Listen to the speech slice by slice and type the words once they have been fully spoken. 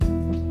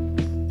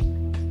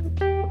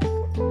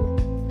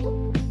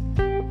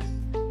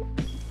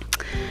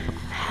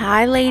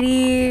Hi,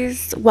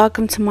 ladies.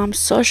 Welcome to Mom's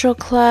Social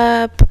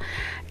Club.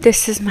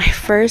 This is my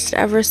first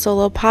ever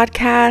solo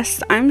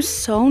podcast. I'm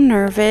so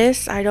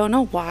nervous. I don't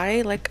know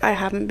why. I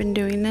haven't been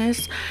doing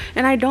this,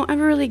 and I don't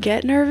ever really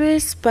get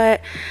nervous,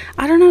 but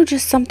I don't know,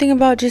 just something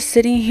about just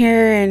sitting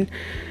here and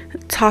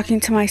talking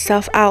to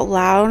myself out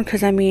loud,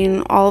 because I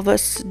mean, all of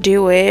us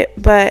do it,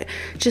 but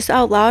just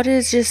out loud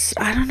is just,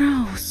 I don't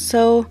know,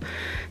 so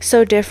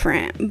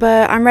different.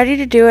 But I'm ready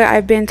to do it.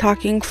 I've been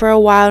talking for a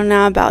while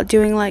now about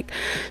doing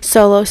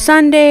solo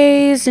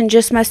Sundays and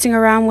just messing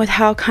around with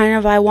how kind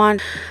of I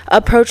want to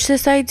approach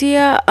this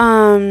idea.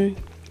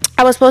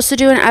 I was supposed to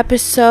do an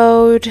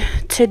episode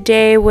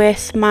today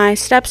with my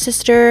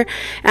stepsister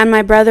and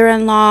my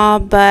brother-in-law,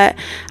 but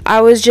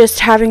I was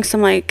just having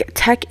some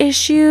tech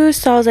issues,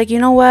 so I was like, you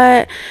know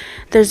what,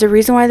 there's a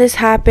reason why this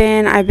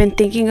happened. I've been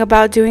thinking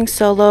about doing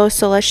solo,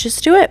 so let's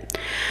just do it.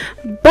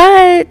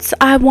 But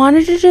I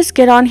wanted to just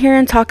get on here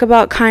and talk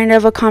about kind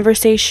of a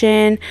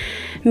conversation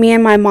me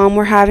and my mom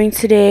were having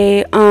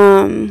today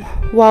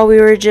while we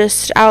were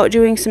just out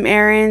doing some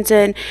errands,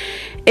 and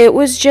it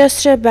was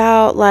just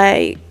about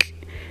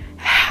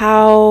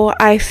how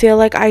I feel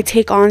like I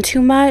take on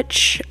too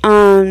much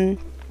and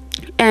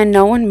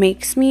no one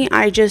makes me.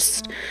 I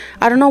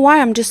don't know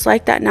why I'm just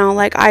like that now.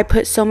 I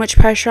put so much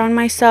pressure on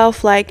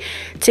myself,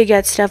 to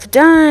get stuff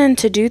done,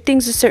 to do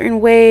things a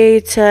certain way,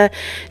 to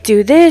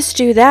do this,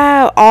 do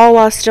that, all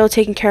while still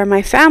taking care of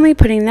my family,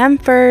 putting them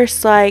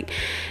first,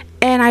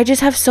 and I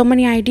just have so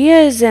many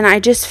ideas, and I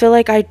just feel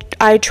like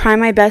I try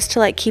my best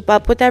to keep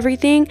up with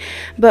everything,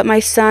 but my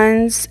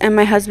sons and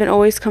my husband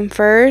always come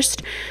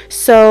first.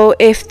 So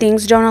if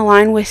things don't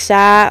align with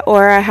that,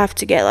 or I have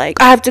to get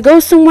I have to go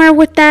somewhere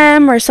with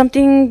them, or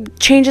something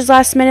changes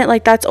last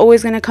minute, that's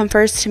always going to come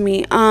first to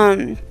me.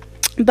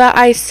 But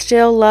I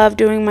still love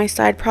doing my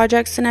side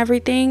projects and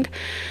everything.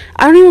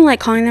 I don't even like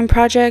calling them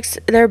projects,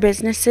 they're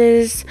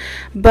businesses,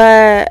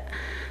 but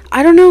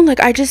I don't know,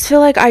 I just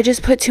feel like I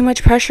just put too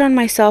much pressure on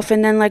myself,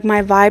 and then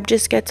my vibe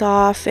just gets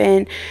off.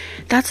 And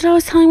that's what I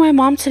was telling my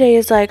mom today,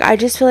 is I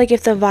just feel like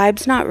if the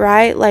vibe's not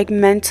right,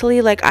 mentally,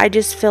 I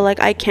just feel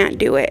like I can't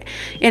do it.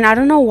 And I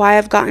don't know why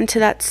I've gotten to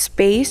that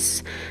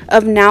space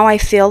of now I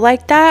feel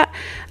like that.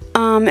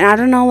 And I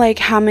don't know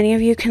how many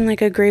of you can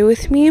agree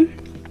with me,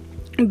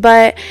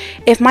 but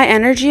if my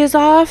energy is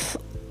off,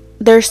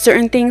 there's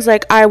certain things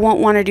I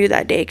won't want to do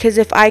that day, because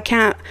if I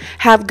can't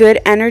have good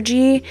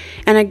energy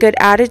and a good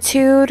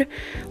attitude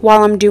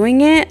while I'm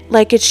doing it,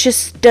 it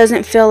just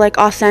doesn't feel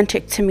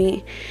authentic to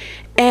me.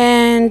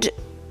 And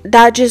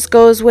that just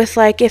goes with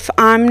if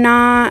I'm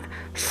not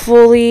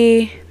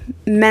fully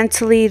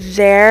mentally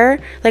there,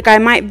 I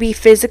might be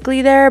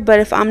physically there, but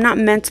if I'm not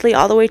mentally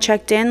all the way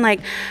checked in,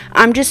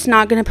 I'm just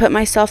not going to put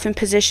myself in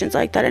positions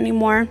like that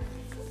anymore.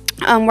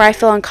 Where I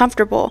feel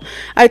uncomfortable.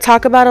 I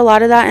talk about a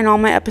lot of that in all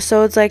my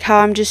episodes, how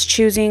I'm just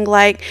choosing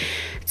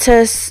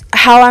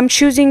how I'm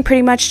choosing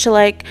pretty much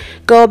to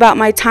go about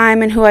my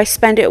time and who I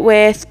spend it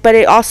with, but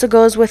it also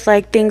goes with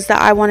things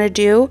that I want to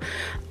do.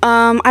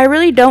 I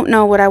really don't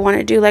know what I want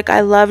to do.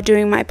 I love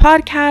doing my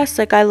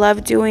podcast, I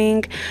love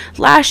doing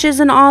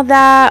lashes and all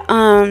that.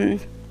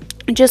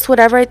 Just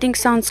whatever I think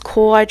sounds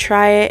cool, I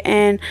try it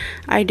and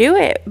I do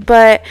it.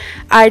 But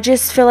I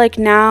just feel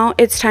now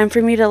it's time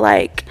for me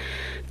to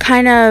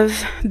kind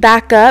of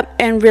back up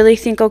and really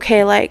think,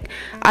 okay,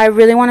 I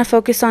really want to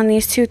focus on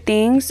these two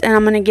things, and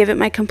I'm going to give it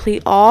my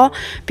complete all,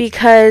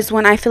 because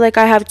when I feel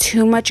I have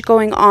too much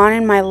going on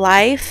in my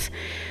life,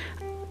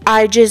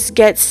 I just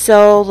get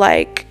so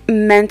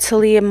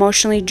mentally,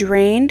 emotionally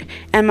drained,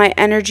 and my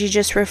energy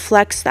just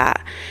reflects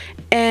that.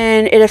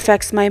 And it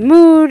affects my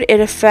mood,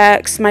 it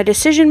affects my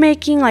decision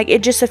making,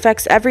 it just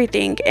affects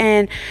everything.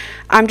 And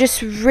I'm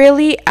just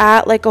really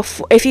at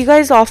if you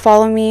guys all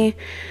follow me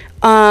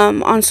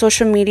on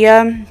social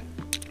media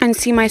and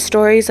see my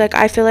stories,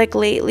 I feel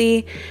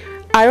lately,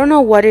 I don't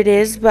know what it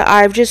is, but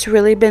I've just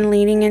really been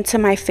leaning into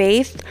my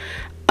faith.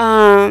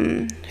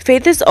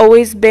 Faith has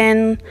always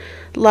been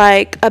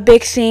a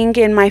big thing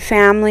in my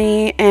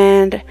family,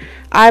 and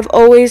I've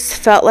always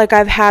felt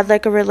I've had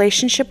a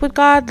relationship with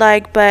God,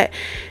 but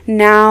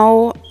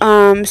now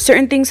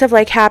certain things have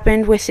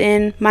happened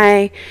within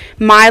my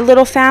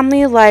little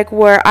family,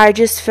 where I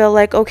just feel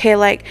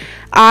okay,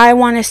 I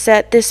want to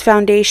set this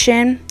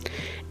foundation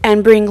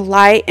and bring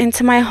light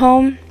into my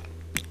home.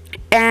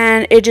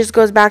 And it just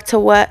goes back to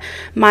what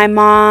my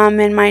mom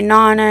and my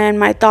nana and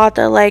my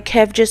tata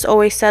have just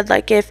always said,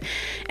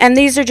 and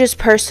these are just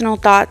personal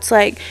thoughts,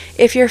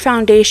 if your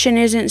foundation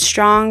isn't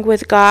strong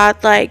with God,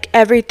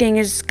 everything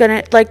is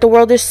gonna, the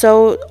world is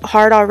so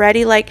hard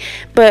already,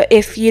 but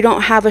if you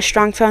don't have a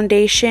strong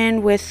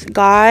foundation with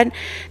God,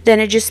 then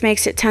it just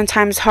makes it 10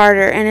 times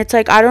harder. And it's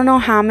I don't know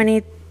how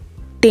many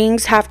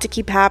things have to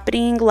keep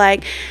happening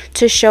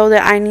to show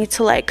that I need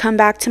to come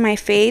back to my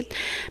faith,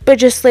 but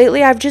just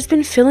lately I've just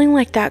been feeling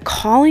that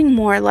calling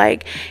more,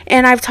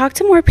 and I've talked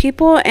to more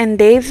people, and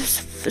they've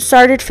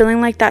started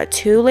feeling that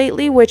too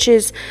lately, which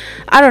is,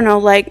 I don't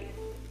know, I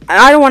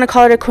don't want to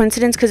call it a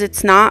coincidence, because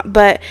it's not,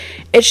 but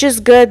it's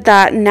just good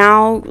that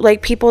now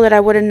people that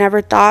I would have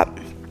never thought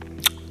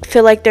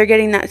feel like they're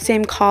getting that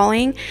same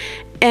calling.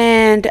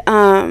 And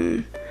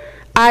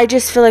I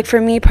just feel like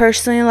for me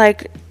personally,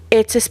 like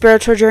it's a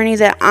spiritual journey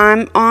that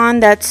I'm on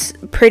that's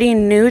pretty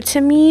new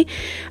to me.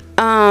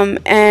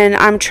 And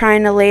I'm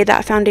trying to lay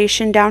that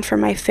foundation down for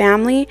my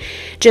family,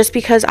 just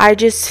because I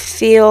just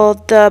feel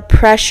the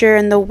pressure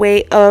and the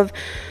weight of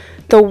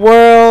the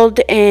world,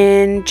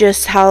 and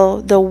just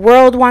how the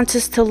world wants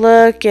us to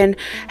look, and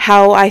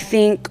how I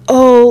think,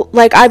 oh,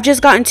 like I've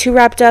just gotten too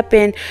wrapped up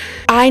in,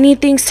 I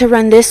need things to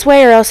run this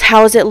way, or else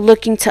how is it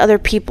looking to other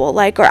people,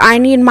 like, or I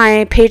need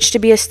my page to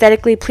be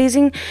aesthetically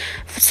pleasing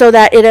so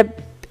that it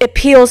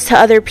appeals to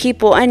other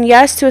people. And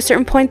yes, to a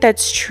certain point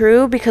that's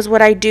true, because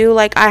what I do,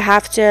 like, I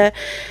have to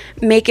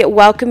make it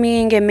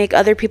welcoming and make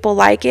other people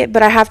like it,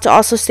 but I have to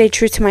also stay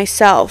true to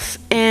myself.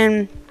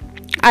 And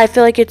I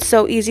feel like it's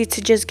so easy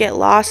to just get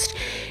lost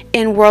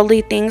in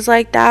worldly things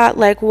like that.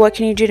 Like, what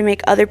can you do to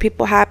make other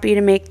people happy,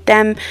 to make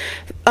them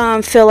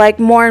feel like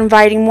more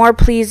inviting, more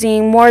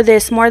pleasing, more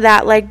this, more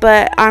that, like,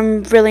 but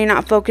I'm really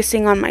not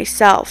focusing on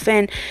myself.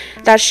 And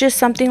that's just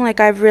something like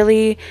I've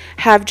really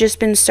have just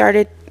been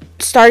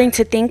starting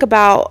to think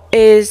about,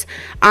 is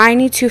I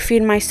need to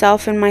feed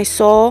myself and my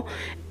soul,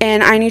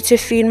 and I need to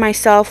feed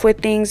myself with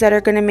things that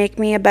are going to make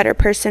me a better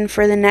person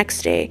for the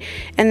next day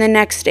and the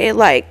next day,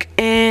 like,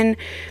 and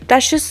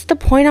that's just the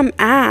point I'm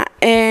at.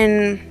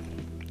 And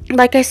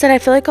like I said, I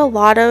feel like a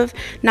lot of,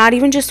 not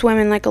even just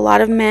women, like a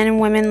lot of men and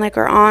women, like,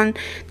 are on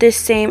this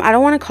same, I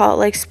don't want to call it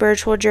like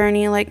spiritual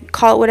journey, like,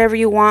 call it whatever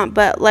you want,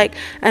 but like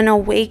an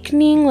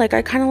awakening. Like,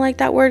 I kind of like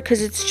that word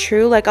because it's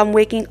true. Like, I'm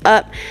waking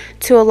up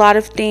to a lot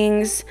of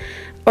things,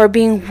 or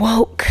being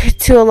woke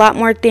to a lot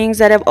more things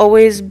that have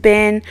always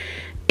been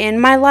in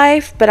my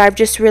life, but I've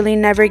just really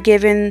never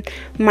given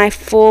my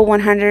full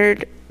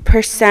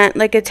 100%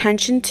 like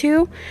attention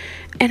to.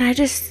 And I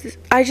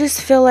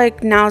just feel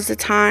like now's the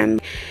time.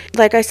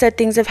 Like I said,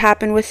 things have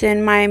happened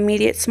within my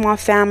immediate small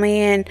family,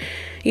 and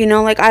you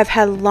know, like, I've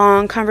had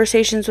long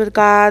conversations with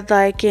God,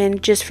 like,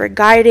 and just for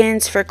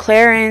guidance, for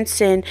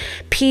clearance and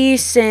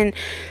peace, and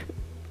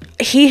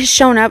he has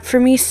shown up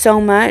for me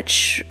so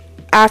much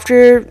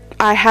after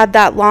I had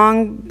that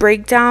long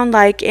breakdown,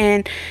 like,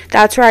 and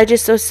that's where I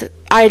just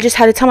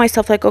had to tell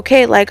myself, like,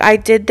 okay, like, I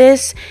did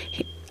this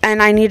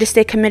and I need to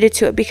stay committed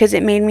to it because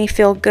it made me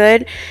feel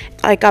good.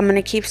 Like, I'm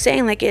gonna keep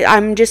saying, like,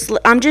 I'm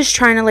just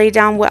trying to lay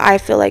down what I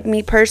feel like,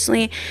 me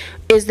personally,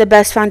 is the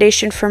best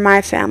foundation for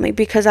my family,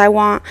 because I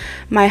want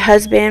my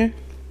husband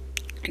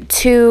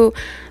to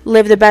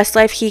live the best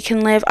life he can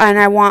live, and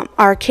I want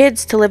our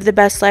kids to live the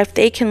best life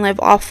they can live,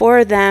 all four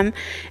of them.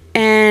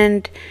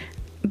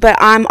 But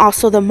I'm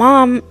also the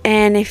mom,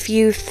 and if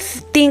you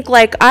think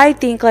like I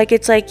think, like,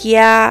 it's like,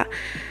 yeah,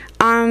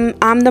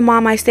 I'm the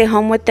mom, I stay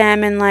home with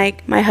them, and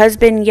like my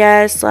husband,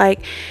 yes,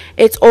 like,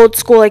 it's old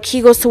school, like, he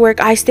goes to work,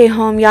 I stay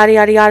home, yada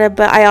yada yada.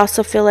 But I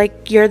also feel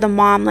like you're the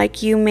mom,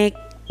 like, you make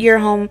your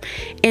home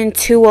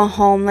into a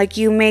home, like,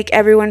 you make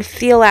everyone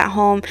feel at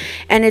home,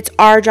 and it's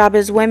our job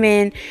as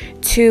women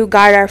to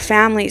guide our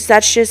families.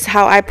 That's just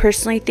how I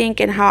personally think,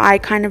 and how I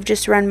kind of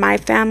just run my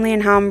family,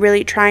 and how I'm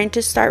really trying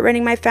to start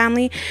running my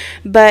family.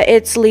 But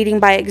it's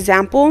leading by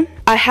example.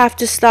 I have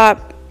to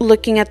stop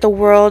looking at the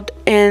world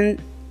and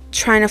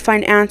trying to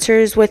find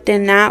answers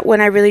within that, when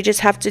I really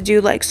just have to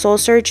do like soul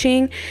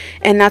searching.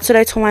 And that's what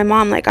I told my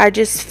mom, like, I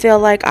just feel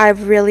like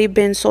I've really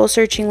been soul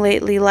searching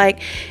lately,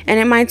 like, and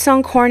it might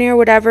sound corny or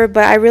whatever,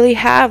 but I really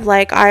have.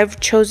 Like, I've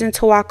chosen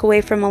to walk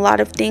away from a lot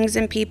of things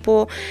and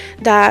people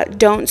that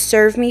don't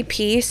serve me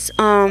peace.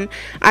 I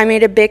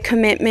made a big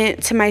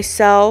commitment to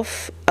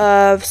myself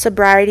of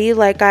sobriety.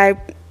 Like, I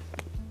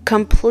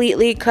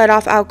completely cut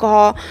off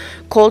alcohol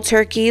cold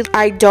turkey.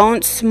 I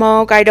don't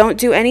smoke, I don't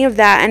do any of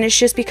that, and it's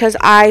just because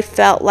I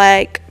felt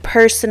like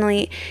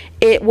personally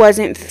it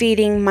wasn't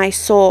feeding my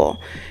soul.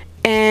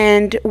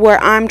 And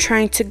where I'm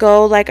trying to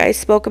go, like I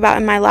spoke about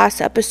in my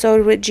last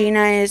episode with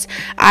Gina, is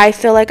I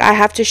feel like I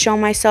have to show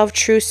myself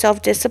true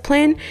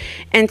self-discipline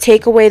and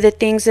take away the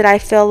things that I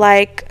feel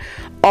like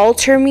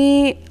alter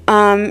me,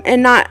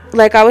 and not,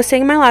 like I was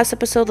saying in my last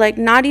episode, like,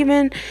 not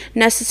even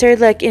necessarily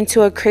like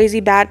into a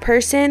crazy bad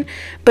person,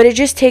 but it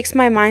just takes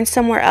my mind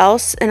somewhere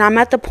else. And I'm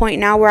at the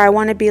point now where I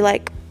want to be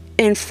like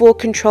in full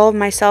control of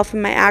myself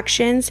and my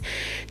actions,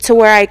 to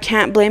where I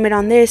can't blame it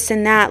on this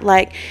and that.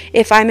 Like,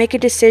 if I make a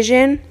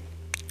decision,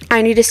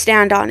 I need to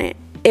stand on it.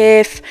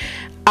 If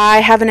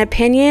I have an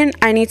opinion,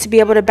 I need to be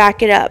able to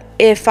back it up.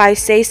 If I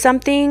say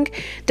something,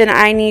 then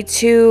I need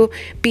to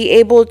be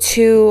able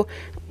to,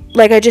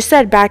 like I just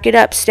said, back it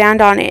up,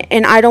 stand on it.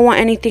 And I don't want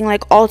anything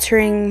like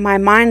altering my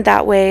mind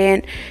that way.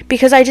 And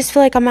because I just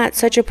feel like I'm at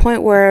such a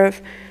point where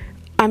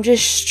I'm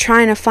just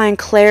trying to find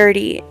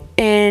clarity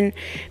and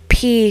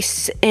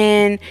peace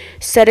and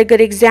set a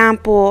good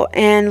example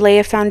and lay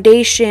a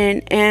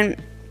foundation. And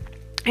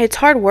it's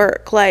hard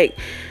work. Like,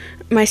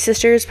 my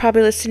sisters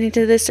probably listening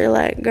to this are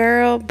like,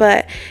 girl,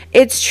 but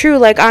it's true.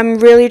 Like, I'm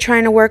really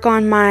trying to work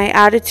on my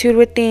attitude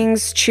with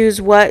things, choose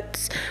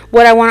what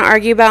I want to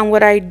argue about and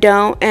what I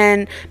don't.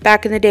 And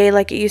back in the day,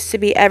 like, it used to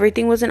be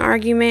everything was an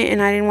argument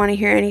and I didn't want to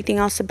hear anything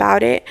else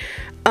about it.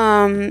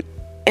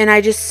 And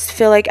I just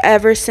feel like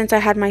ever since I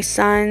had my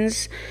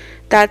sons,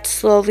 that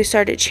slowly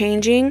started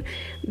changing.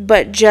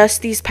 But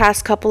just these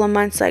past couple of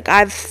months, like,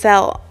 I've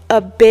felt a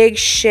big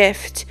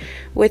shift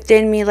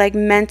within me, like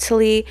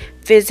mentally,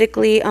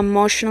 physically,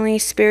 emotionally,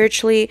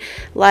 spiritually.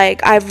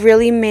 Like, I've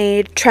really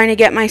made trying to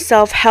get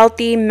myself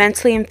healthy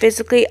mentally and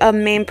physically a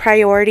main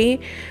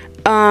priority,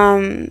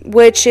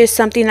 which is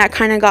something that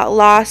kind of got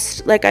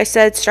lost, like I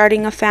said,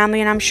 starting a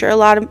family. And I'm sure a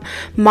lot of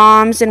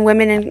moms and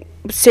women in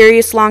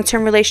serious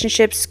long-term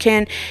relationships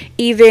can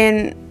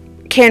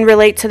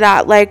relate to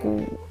that. Like,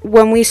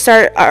 when we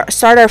start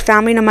our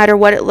family, no matter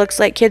what it looks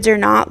like, kids or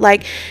not,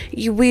 like,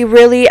 we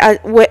really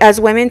as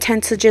women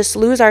tend to just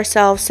lose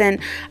ourselves. And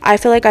I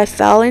feel like I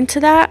fell into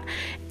that.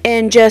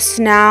 And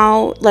just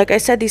now, like I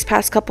said, these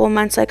past couple of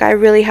months, like, I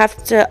really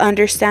have to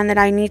understand that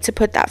I need to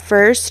put that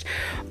first,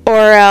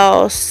 or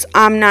else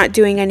I'm not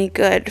doing any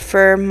good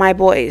for my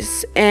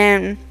boys.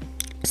 And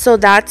so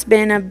that's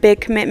been a big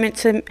commitment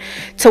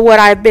to what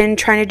I've been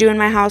trying to do in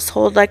my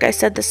household. Like I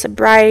said, the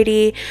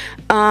sobriety,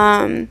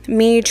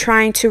 me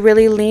trying to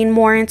really lean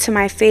more into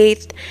my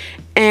faith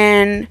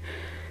and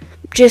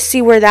just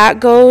see where that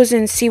goes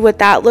and see what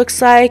that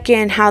looks like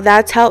and how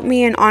that's helped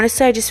me. And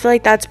honestly, I just feel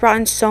like that's brought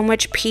in so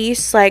much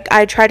peace. Like,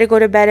 I try to go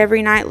to bed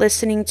every night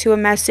listening to a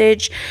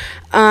message.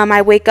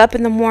 I wake up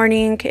in the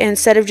morning,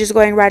 instead of just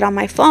going right on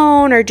my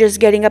phone or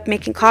just getting up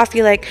making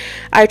coffee, like,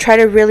 I try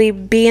to really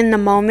be in the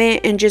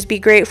moment and just be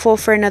grateful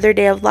for another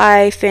day of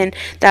life, and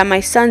that my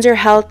sons are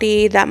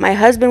healthy, that my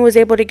husband was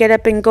able to get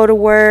up and go to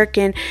work.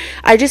 And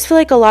I just feel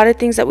like a lot of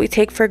things that we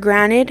take for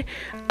granted,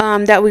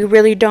 that we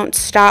really don't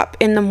stop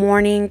in the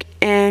morning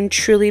and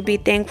truly be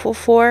thankful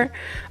for.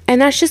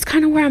 And that's just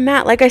kind of where I'm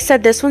at. Like I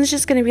said, this one's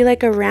just going to be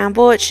like a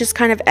ramble. It's just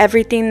kind of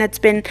everything that's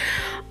been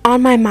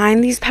on my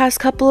mind these past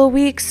couple of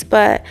weeks,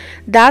 but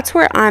that's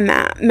where I'm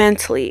at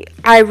mentally.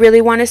 I really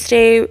want to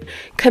stay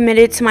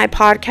committed to my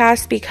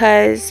podcast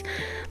because,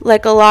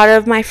 like, a lot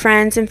of my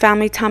friends and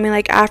family tell me,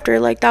 like, after,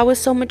 like, that was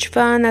so much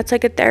fun, that's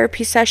like a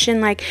therapy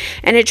session, like,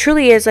 and it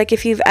truly is. Like,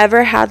 if you've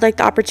ever had, like,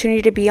 the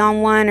opportunity to be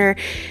on one, or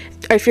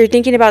if you're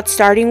thinking about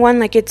starting one,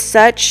 like, it's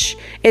such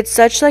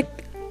like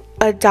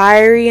a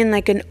diary and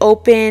like an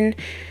open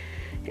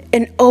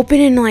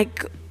and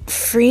like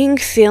freeing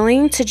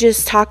feeling to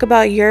just talk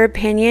about your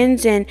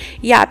opinions. And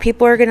yeah,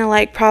 people are gonna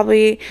like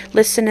probably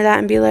listen to that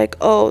and be like,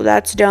 oh,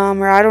 that's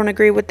dumb, or I don't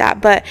agree with that.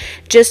 But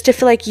just to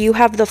feel like you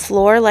have the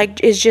floor,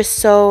 like, is just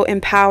so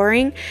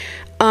empowering,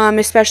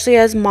 especially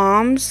as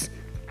moms.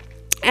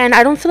 And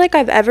I don't feel like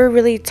I've ever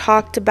really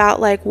talked about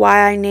like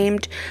why I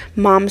named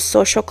Mom's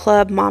Social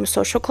Club Mom's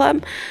Social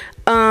Club.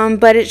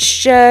 But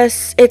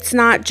it's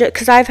not just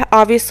because I've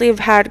obviously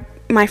had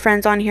my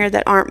friends on here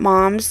that aren't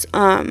moms.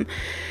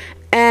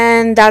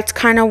 And that's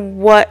kind of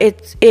what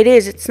it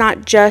is. It's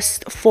not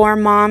just for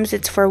moms,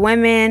 it's for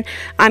women.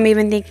 I'm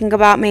even thinking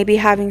about maybe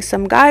having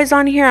some guys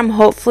on here.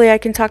 Hopefully I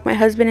can talk my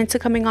husband into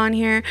coming on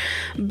here.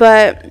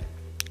 But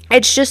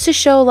it's just to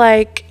show,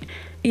 like,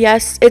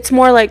 yes, it's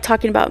more like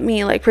talking about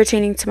me, like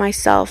pertaining to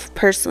myself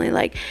personally.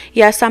 Like,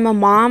 yes, I'm a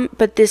mom,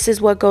 but this is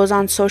what goes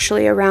on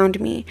socially around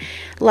me.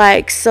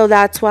 Like, so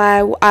that's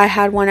why I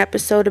had one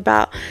episode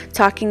about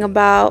talking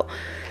about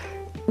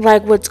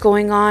like what's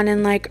going on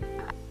in like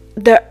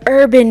the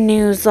urban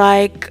news,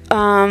 like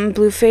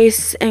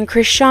Blueface and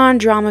Krishan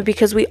drama,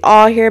 because we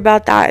all hear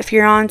about that. If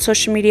you're on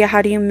social media,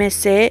 how do you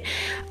miss it?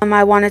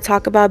 I want to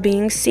talk about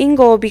being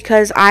single,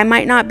 because I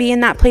might not be in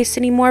that place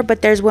anymore,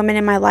 but there's women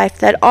in my life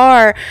that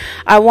are.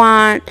 I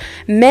want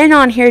men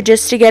on here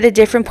just to get a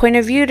different point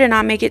of view, to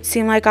not make it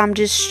seem like I'm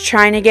just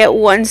trying to get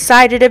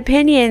one-sided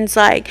opinions.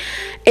 Like,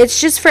 it's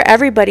just for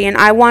everybody. And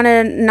I want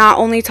to not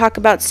only talk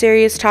about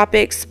serious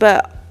topics,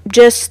 but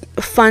just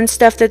fun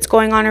stuff that's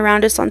going on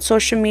around us on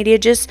social media.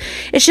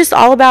 It's just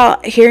all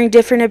about hearing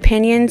different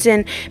opinions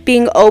and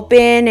being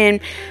open and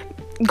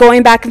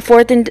going back and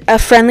forth in a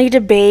friendly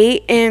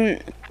debate.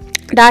 And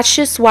that's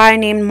just why I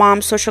named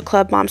Mom's Social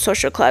Club Mom's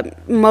Social Club.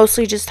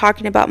 Mostly just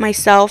talking about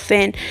myself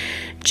and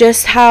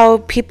just how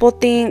people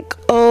think,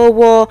 oh,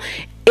 well,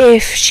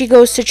 if she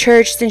goes to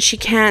church, then she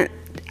can't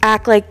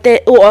act like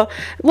that. Well,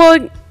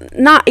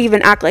 not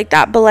even act like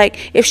that, but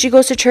like, if she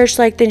goes to church,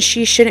 like, then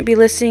she shouldn't be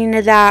listening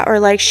to that,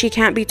 or like she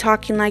can't be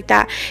talking like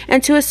that.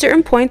 And to a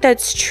certain point,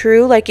 that's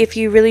true, like if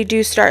you really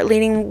do start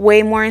leaning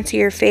way more into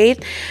your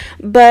faith.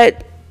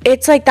 But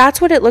it's like,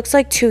 that's what it looks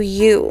like to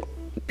you,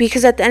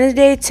 because at the end of the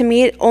day, to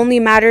me, it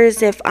only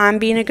matters if I'm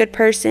being a good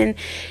person,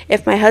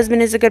 if my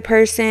husband is a good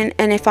person,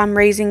 and if I'm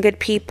raising good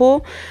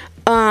people.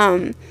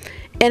 And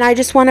I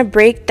just want to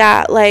break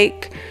that,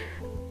 like,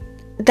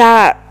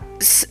 that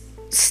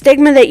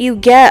stigma that you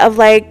get of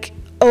like,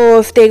 oh,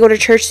 if they go to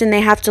church, then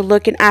they have to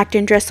look and act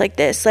and dress like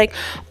this. Like,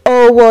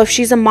 oh, well, if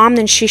she's a mom,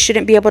 then she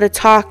shouldn't be able to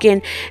talk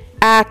and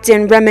act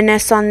and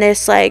reminisce on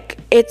this. Like,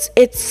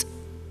 it's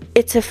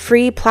a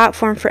free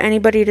platform for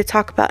anybody to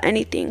talk about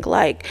anything.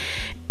 Like,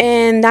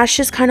 and that's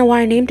just kind of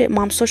why I named it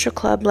Mom's Social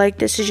Club. Like,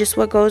 this is just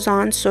what goes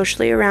on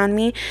socially around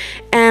me.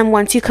 And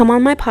once you come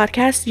on my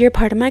podcast, you're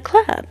part of my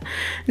club.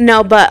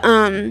 No, but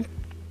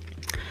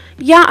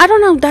yeah, I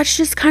don't know. That's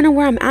just kind of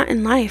where I'm at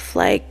in life.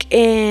 Like,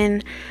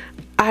 and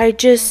I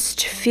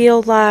just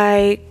feel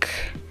like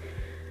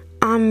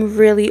I'm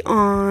really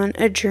on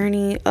a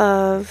journey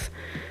of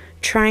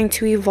trying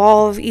to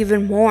evolve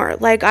even more.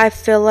 Like, I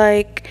feel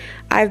like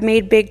I've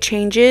made big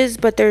changes,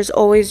 but there's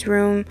always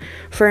room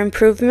for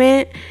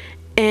improvement.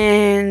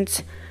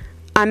 And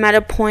I'm at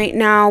a point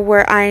now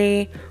where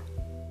I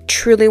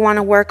truly want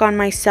to work on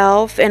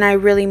myself, and I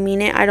really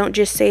mean it. I don't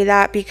just say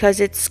that because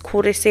it's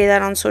cool to say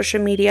that on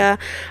social media.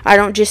 I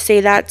don't just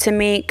say that to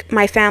make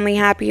my family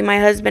happy, my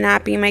husband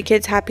happy, my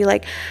kids happy.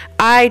 Like,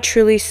 I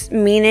truly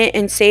mean it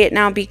and say it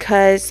now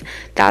because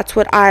that's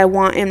what I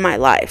want in my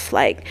life.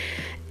 Like,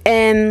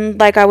 and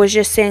like I was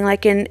just saying,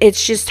 like, and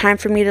it's just time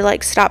for me to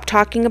like stop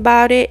talking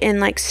about it and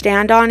like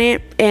stand on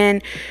it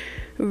and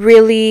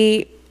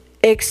really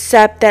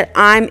accept that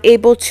I'm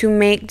able to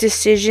make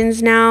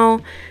decisions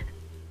now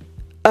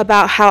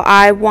about how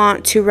I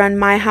want to run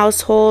my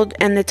household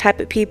and the type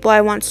of people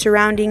I want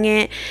surrounding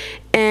it.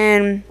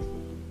 And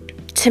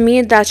to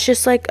me, that's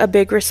just like a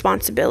big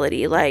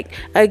responsibility. Like,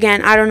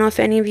 again, I don't know if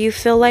any of you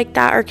feel like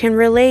that or can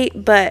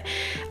relate, but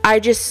I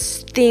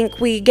just think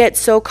we get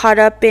so caught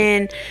up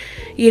in,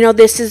 you know,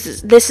 this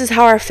is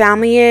how our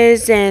family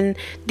is, and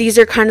these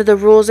are kind of the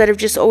rules that have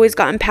just always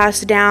gotten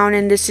passed down,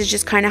 and this is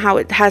just kind of how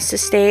it has to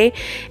stay.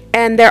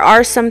 And there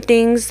are some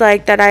things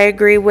like that I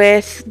agree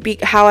with,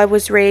 how I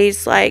was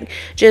raised, like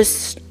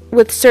just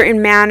with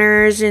certain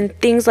manners and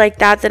things like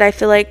that, that I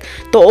feel like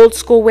the old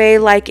school way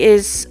like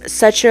is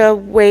such a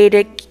way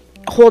to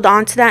hold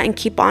on to that and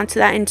keep on to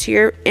that into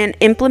your and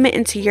implement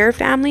into your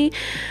family.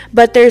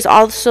 But there's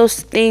also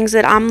things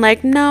that I'm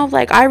like, no,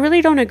 like I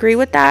really don't agree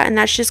with that, and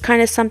that's just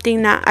kind of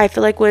something that I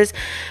feel like was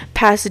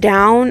passed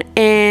down,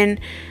 and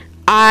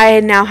I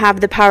now have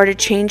the power to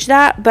change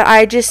that. But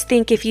I just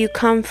think if you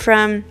come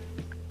from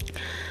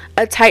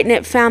a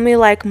tight-knit family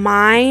like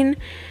mine,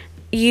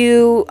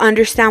 you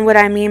understand what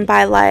I mean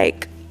by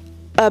like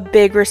a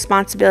big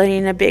responsibility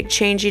and a big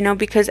change, you know,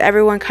 because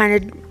everyone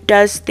kind of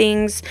does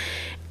things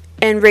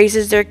and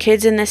raises their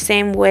kids in the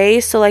same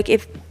way. So like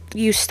if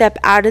you step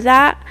out of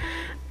that,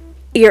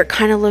 you're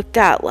kind of looked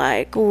at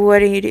like,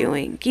 what are you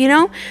doing, you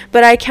know?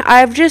 But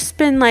I've just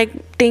been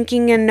like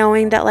thinking and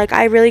knowing that like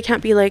I really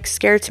can't be like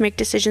scared to make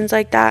decisions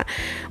like that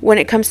when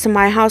it comes to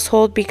my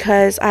household,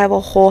 because I have a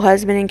whole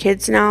husband and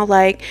kids now,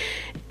 like,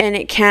 and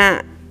it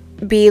can't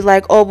be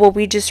like, oh well,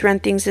 we just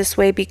run things this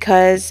way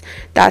because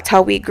that's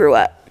how we grew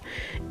up.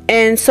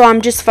 And so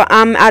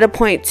I'm at a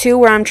point too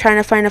where I'm trying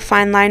to find a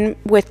fine line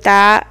with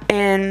that,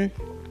 and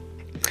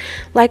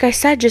like I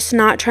said, just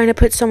not trying to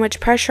put so much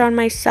pressure on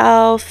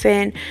myself,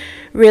 and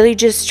really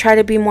just try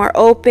to be more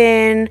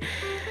open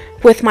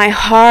with my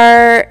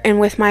heart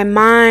and with my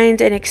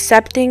mind, and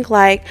accepting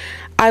like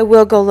I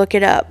will go look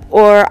it up,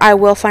 or I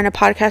will find a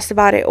podcast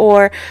about it,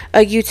 or a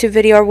YouTube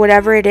video, or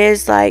whatever it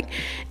is, like.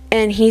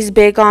 And he's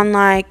big on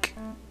like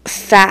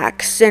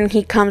facts, and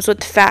he comes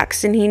with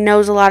facts, and he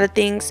knows a lot of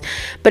things,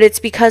 but it's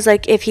because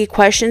like if he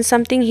questions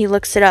something, he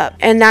looks it up.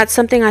 And that's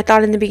something I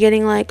thought in the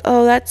beginning, like,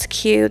 oh, that's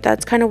cute,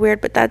 that's kind of weird,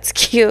 but that's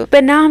cute.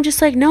 But now I'm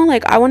just like, no,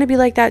 like I want to be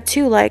like that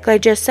too. Like I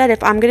just said,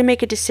 if I'm gonna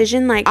make a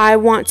decision, like I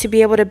want to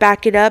be able to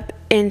back it up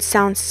and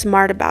sound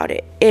smart about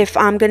it. If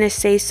I'm gonna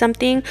say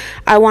something,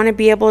 I want to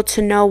be able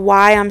to know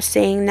why I'm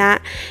saying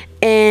that,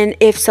 and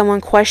if someone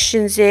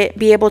questions it,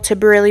 be able to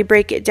really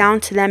break it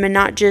down to them, and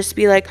not just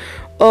be like,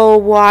 oh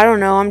well, I don't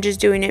know, I'm just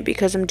doing it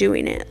because I'm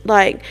doing it.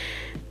 Like,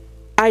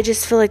 I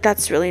just feel like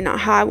that's really not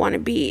how I want to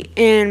be.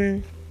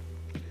 And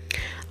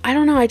I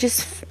don't know,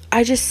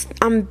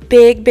 I'm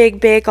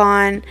big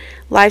on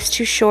life's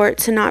too short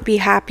to not be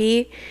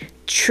happy,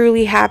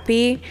 truly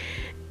happy.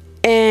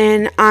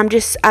 And I'm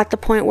just at the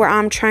point where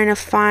I'm trying to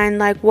find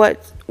like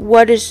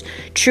what does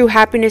true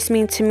happiness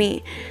mean to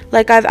me.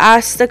 Like, I've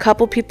asked a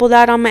couple people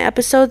that on my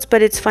episodes,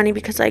 but it's funny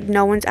because like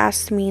no one's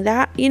asked me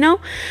that, you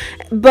know.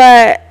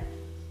 But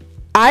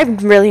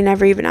I've really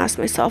never even asked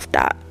myself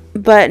that.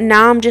 But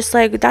now I'm just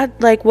like,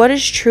 that, like, what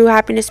does true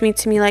happiness mean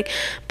to me? Like,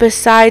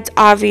 besides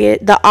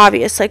the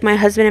obvious, like my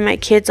husband and my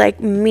kids, like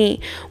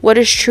me, what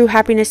does true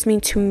happiness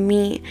mean to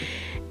me?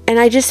 And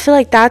I just feel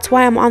like that's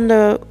why I'm on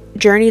the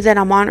journey that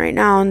I'm on right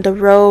now, on the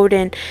road,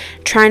 and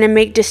trying to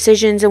make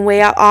decisions and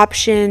weigh out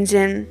options.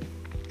 And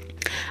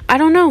I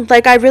don't know,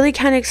 like I really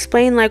can't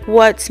explain like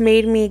what's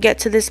made me get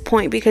to this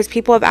point, because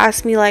people have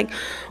asked me like,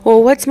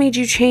 well, what's made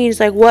you change?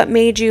 Like, what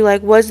made you,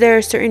 like, was there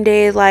a certain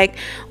day, like,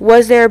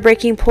 was there a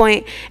breaking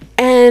point?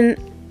 And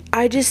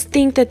I just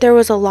think that there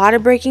was a lot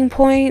of breaking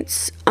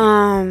points,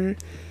 and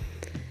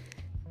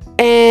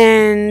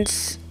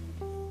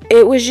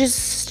it was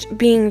just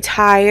being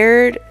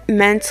tired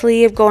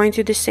mentally of going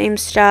through the same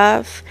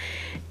stuff.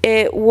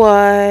 It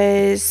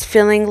was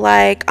feeling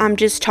like I'm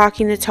just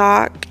talking the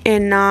talk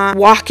and not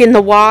walking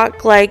the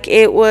walk. Like,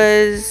 it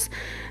was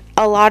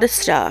a lot of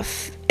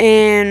stuff.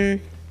 And,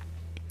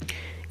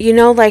 you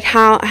know, like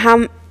how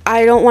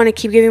I don't want to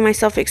keep giving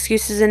myself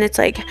excuses. And it's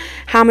like,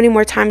 how many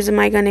more times am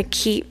I going to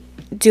keep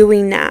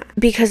doing that,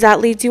 because that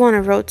leads you on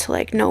a road to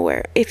like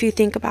nowhere if you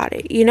think about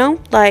it, you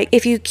know? Like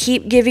if you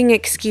keep giving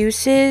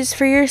excuses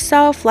for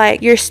yourself,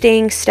 like you're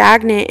staying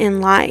stagnant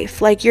in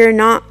life. Like you're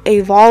not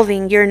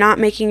evolving, you're not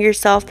making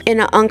yourself in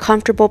an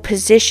uncomfortable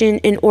position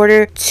in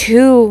order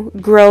to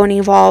grow and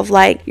evolve.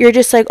 Like you're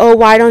just like, oh,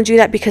 well, I don't do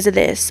that because of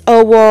this.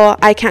 Oh, well,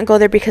 I can't go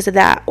there because of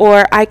that,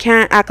 or I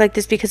can't act like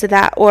this because of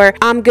that, or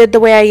I'm good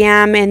the way I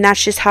am and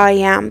that's just how I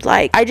am.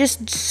 Like I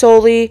just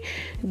solely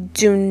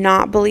do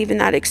not believe in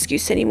that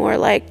excuse anymore.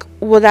 Like,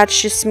 well, that's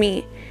just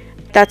me.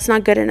 That's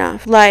not good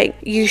enough. Like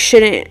you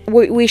shouldn't,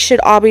 we should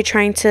all be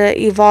trying to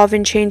evolve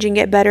and change and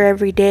get better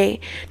every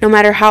day, no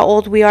matter how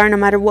old we are, no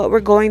matter what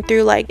we're going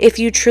through. Like if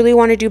you truly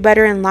want to do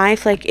better in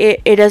life, like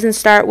it doesn't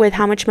start with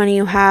how much money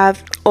you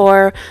have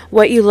or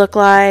what you look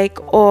like,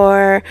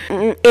 or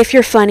if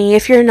you're funny,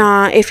 if you're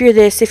not, if you're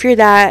this, if you're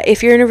that,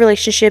 if you're in a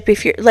relationship,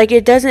 if you're like,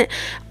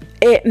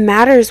 it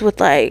matters with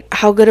like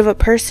how good of a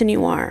person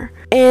you are.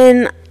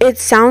 And it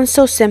sounds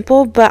so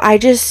simple, but I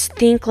just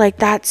think like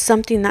that's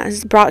something that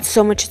has brought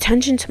so much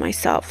attention to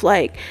myself.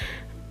 Like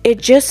it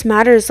just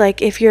matters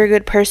like if you're a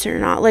good person or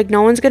not. Like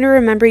no one's going to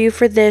remember you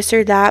for this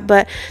or that,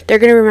 but they're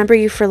going to remember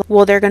you for,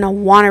 well, they're going to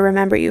want to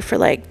remember you for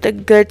like the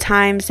good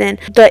times and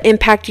the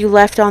impact you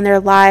left on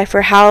their life,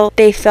 or how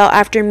they felt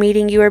after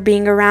meeting you or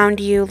being around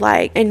you.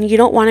 Like, and you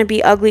don't want to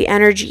be ugly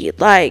energy.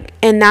 Like,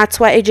 and that's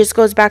why it just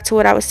goes back to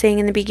what I was saying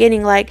in the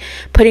beginning, like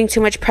putting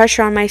too much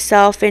pressure on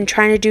myself and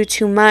trying to do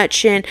too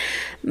much, and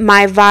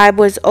my vibe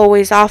was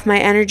always off, my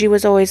energy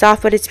was always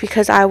off. But it's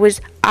because I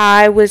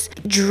was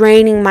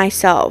draining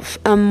myself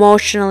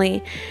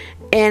emotionally,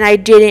 and I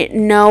didn't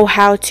know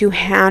how to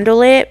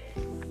handle it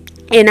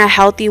in a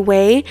healthy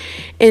way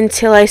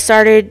until I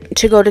started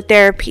to go to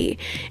therapy,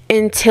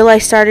 until I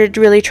started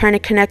really trying to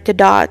connect the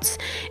dots,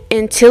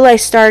 until I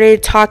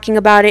started talking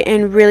about it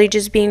and really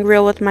just being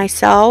real with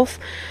myself.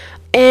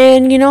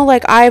 And you know,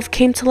 like I've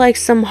came to like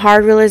some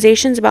hard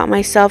realizations about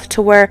myself,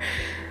 to where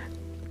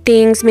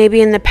things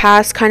maybe in the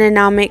past kind of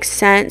now make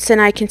sense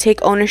and I can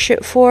take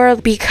ownership for,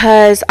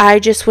 because I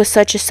just was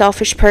such a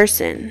selfish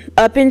person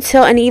up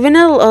until, and even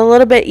a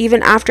little bit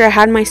even after I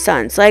had my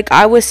sons. Like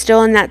I was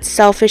still in that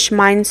selfish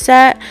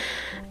mindset,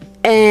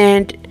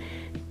 and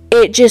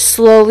it just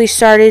slowly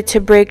started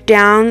to break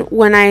down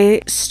when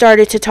I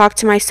started to talk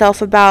to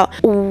myself about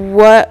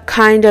what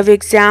kind of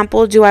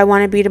example do I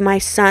want to be to my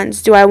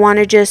sons. Do I want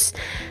to just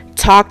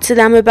talk to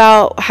them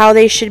about how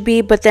they should be,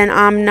 but then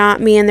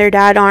me and their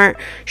dad aren't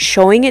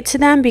showing it to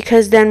them?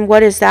 Because then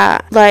what is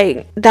that?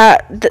 Like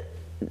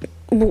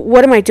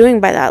what am I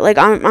doing by that? Like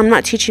I'm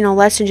not teaching a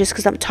lesson just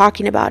because I'm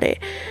talking about it.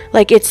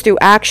 Like it's through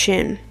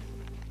action.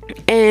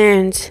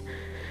 And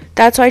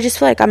that's why I just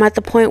feel like I'm at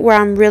the point where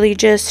I'm really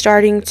just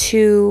starting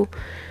to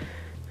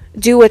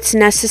do what's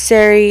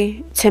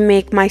necessary to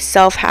make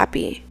myself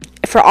happy.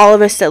 For all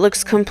of us, that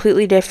looks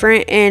completely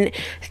different, and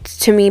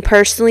to me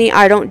personally,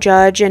 I don't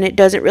judge, and it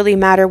doesn't really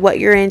matter what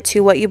you're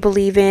into, what you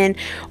believe in,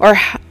 or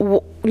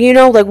you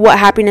know, like what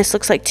happiness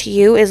looks like to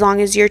you, as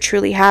long as you're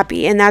truly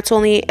happy. And that's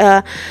only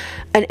an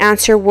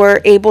answer we're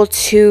able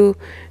to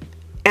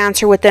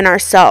answer within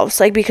ourselves.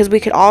 Like, because we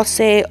could all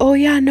say, oh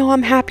yeah, no,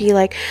 I'm happy,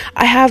 like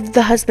I have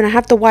the husband, I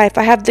have the wife,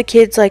 I have the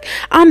kids, like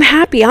I'm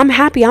happy,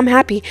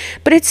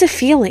 but it's a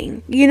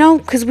feeling, you know,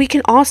 because we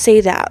can all say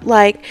that,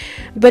 like,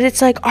 but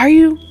it's like, are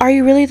you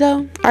really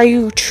though? Are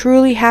you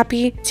truly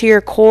happy to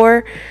your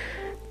core?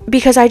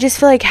 Because I just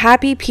feel like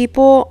happy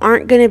people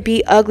aren't going to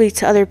be ugly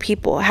to other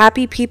people.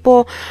 Happy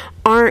people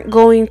aren't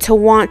going to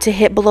want to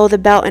hit below the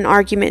belt in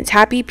arguments.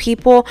 Happy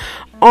people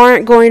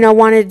aren't going to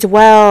want to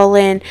dwell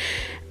and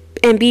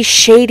be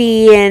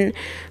shady and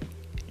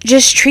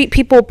just treat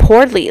people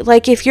poorly.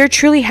 Like if you're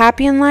truly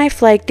happy in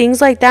life, like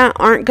things like that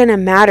aren't gonna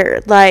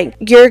matter. Like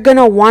you're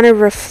gonna want to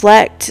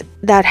reflect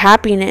that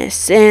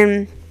happiness,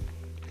 and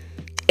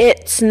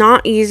it's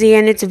not easy,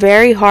 and it's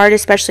very hard,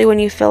 especially when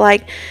you feel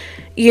like,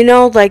 you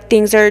know, like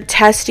things are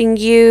testing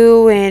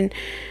you.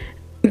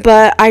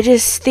 But I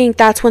just think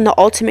that's when the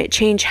ultimate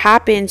change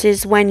happens,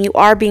 is when you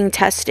are being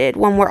tested,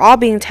 when we're all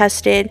being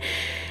tested.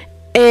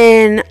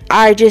 And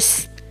I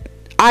just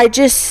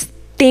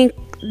think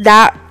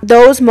that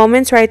those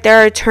moments right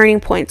there are turning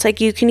points. Like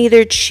you can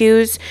either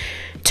choose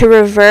to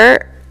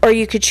revert, or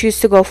you could choose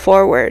to go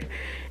forward.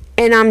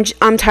 And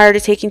I'm tired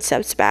of taking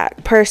steps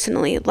back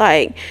personally.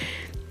 Like,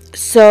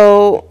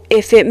 so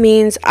if it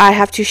means I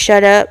have to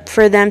shut up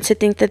for them to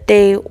think that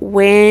they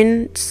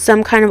win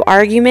some kind of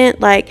argument,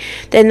 like,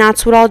 then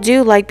that's what I'll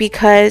do. Like,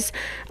 because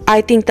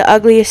I think the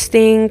ugliest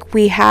thing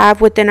we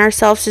have within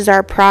ourselves is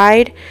our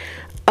pride.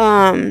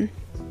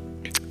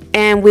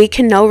 And we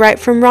can know right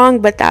from wrong,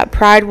 but that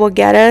pride will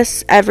get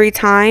us every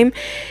time.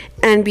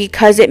 And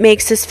because it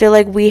makes us feel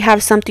like we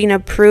have something to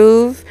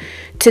prove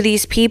to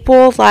these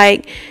people,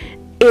 like,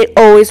 it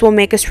always will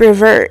make us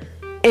revert.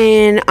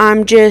 And I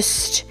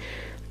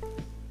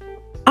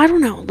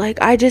don't know,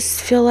 like, I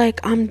just feel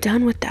like I'm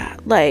done with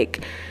that.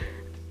 Like,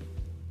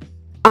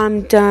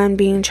 I'm done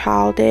being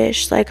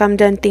childish. Like, I'm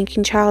done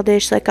thinking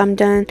childish. Like, I'm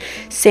done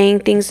saying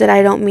things that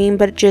I don't mean,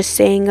 but just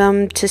saying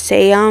them to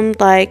say them.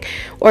 Like,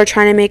 or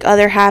trying to make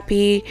other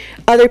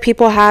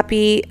people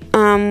happy,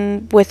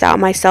 without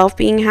myself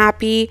being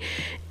happy,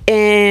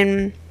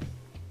 and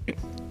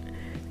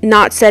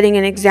not setting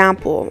an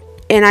example.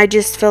 And I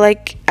just feel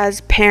like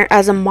as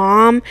a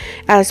mom,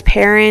 as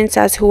parents,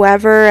 as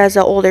whoever, as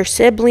an older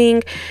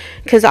sibling,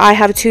 because I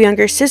have 2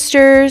 younger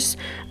sisters,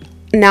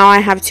 now I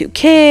have 2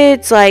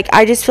 kids, like,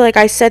 I just feel like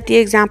I set the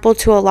example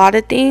to a lot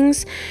of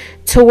things,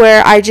 to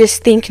where I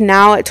just think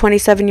now at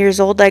 27 years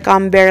old, like,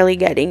 I'm barely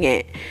getting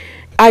it.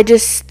 I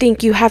just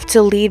think you have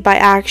to lead by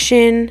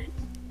action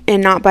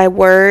and not by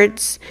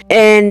words,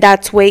 and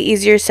that's way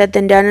easier said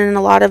than done. And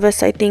a lot of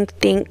us, I think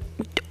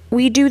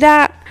we do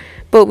that,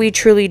 but we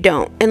truly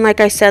don't. And like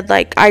I said,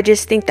 like, I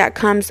just think that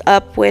comes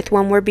up with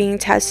when we're being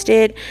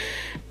tested,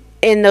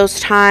 in those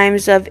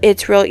times of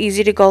it's real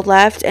easy to go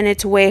left and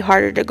it's way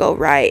harder to go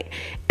right,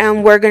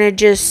 and we're gonna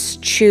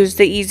just choose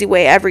the easy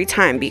way every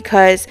time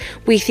because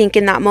we think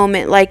in that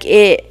moment like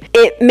it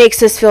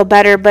makes us feel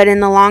better, but in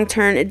the long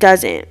term it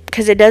doesn't,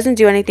 because it doesn't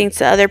do anything to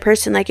the other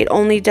person. Like, it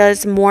only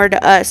does more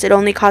to us. It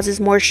only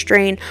causes more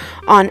strain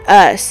on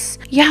us.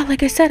 Yeah,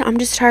 like I said, I'm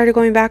just tired of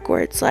going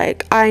backwards.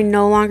 Like, I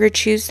no longer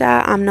choose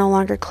that. I'm no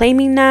longer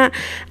claiming that.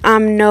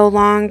 I'm no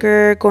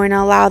longer going to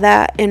allow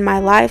that in my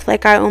life.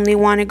 Like, I only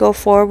want to go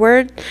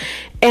forward.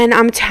 And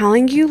I'm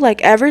telling you,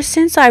 like, ever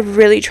since I've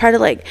really tried to,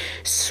 like,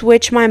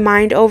 switch my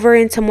mind over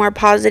into more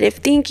positive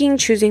thinking,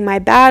 choosing my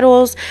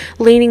battles,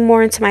 leaning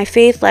more into my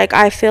faith, like,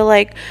 I feel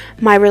like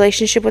my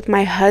relationship with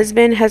my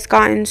husband has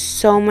gotten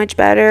so much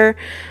better.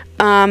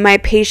 My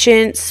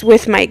patience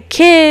with my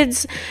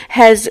kids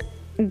has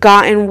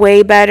gotten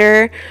way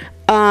better.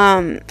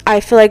 I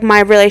feel like my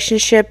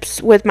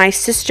relationships with my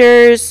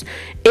sisters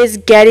is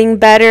getting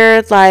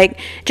better. Like,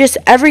 just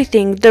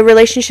everything. The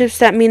relationships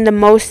that mean the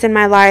most in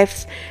my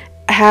life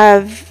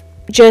have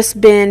just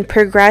been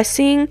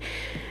progressing.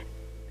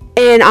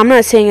 And I'm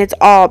not saying it's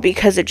all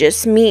because of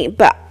just me,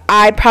 but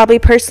I probably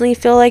personally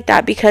feel like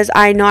that because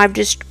I know I've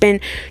just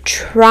been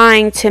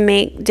trying to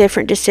make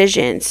different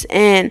decisions,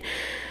 and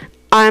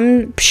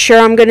I'm sure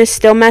I'm going to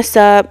still mess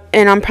up,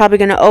 and I'm probably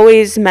going to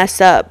always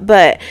mess up,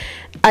 but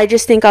I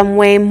just think I'm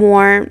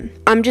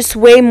just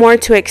way more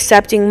to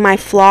accepting my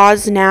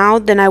flaws now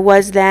than I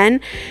was then,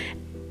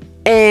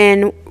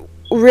 and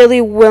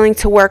really willing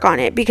to work on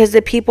it, because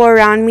the people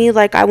around me,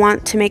 like, I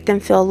want to make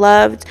them feel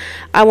loved.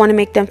 I want to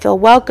make them feel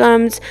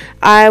welcomed.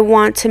 I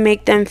want to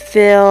make them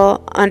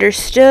feel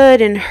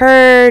understood and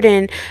heard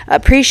and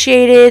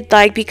appreciated,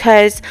 like,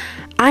 because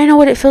I know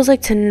what it feels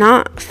like to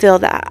not feel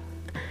that,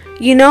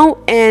 you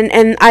know.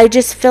 And I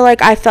just feel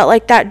like I felt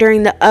like that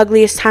during the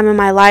ugliest time in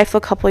my life a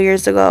couple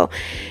years ago,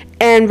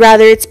 and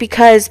rather it's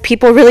because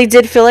people really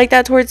did feel like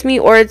that towards me,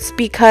 or it's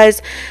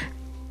because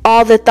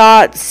all the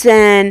thoughts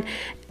and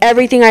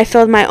everything I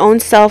filled my own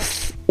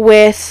self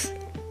with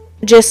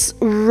just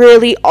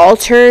really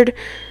altered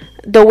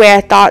the way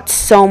I thought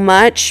so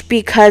much,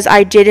 because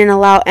I didn't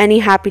allow any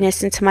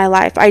happiness into my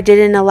life. I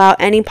didn't allow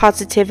any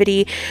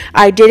positivity.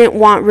 I didn't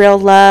want real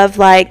love.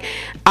 Like,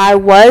 I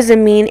was a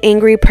mean,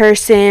 angry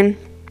person,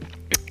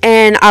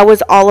 and I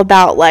was all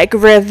about, like,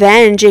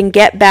 revenge and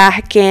get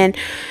back, and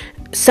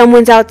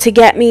someone's out to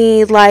get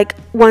me. Like,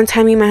 one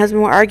time me and my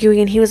husband were arguing,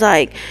 and he was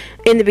like,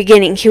 in the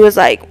beginning, he was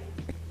like,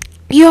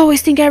 you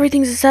always think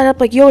everything's a setup,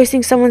 like, you always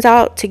think someone's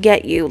out to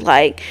get you,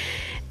 like.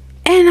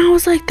 And I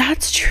was like,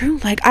 that's true.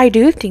 Like, I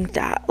do think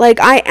that. Like,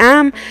 I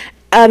am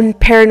a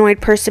paranoid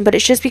person, but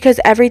it's just because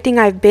everything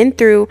I've been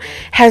through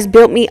has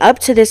built me up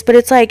to this. But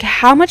it's like,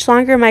 how much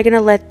longer am I going to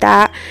let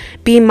that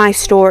be my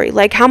story?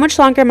 Like, how much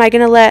longer am I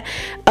going to let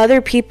other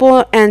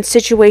people and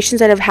situations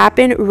that have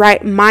happened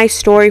write my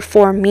story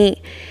for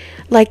me?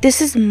 Like,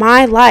 this is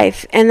my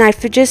life. And I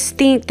just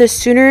think the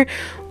sooner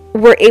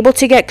we're able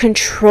to get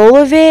control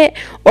of it,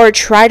 or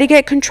try to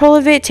get control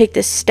of it, take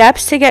the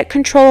steps to get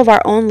control of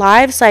our own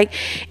lives, like,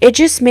 it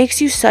just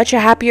makes you such a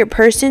happier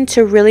person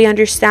to really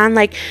understand,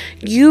 like,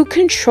 you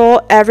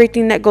control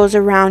everything that goes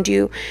around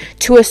you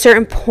to a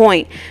certain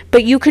point,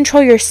 but you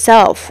control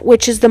yourself,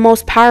 which is the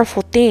most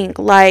powerful thing.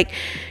 Like,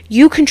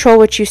 you control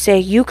what you say,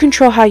 you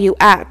control how you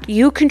act,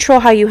 you control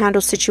how you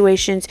handle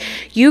situations,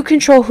 you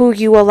control who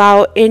you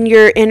allow in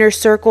your inner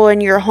circle, in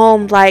your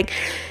home, like.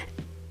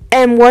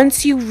 And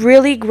once you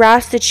really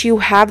grasp that you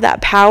have that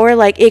power,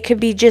 like, it could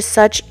be just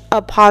such a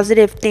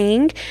positive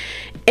thing.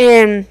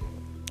 And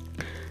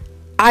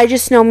I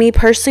just know, me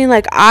personally,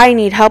 like, I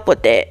need help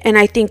with it. And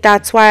I think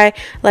that's why,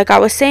 like I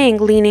was saying,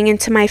 leaning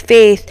into my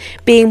faith,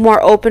 being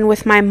more open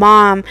with my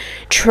mom,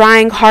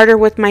 trying harder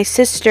with my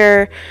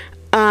sister,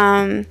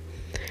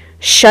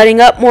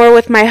 shutting up more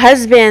with my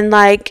husband,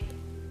 like,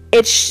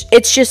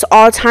 it's just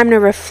all time to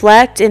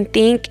reflect and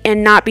think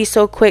and not be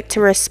so quick to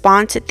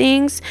respond to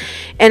things.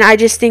 And I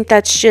just think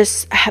that's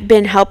just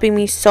been helping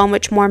me so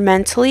much more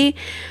mentally.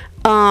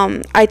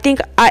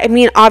 I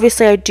mean,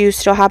 obviously I do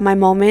still have my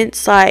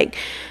moments, like,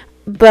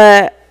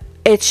 but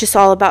it's just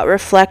all about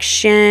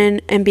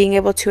reflection and being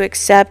able to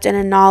accept and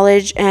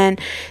acknowledge and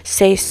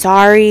say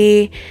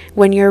sorry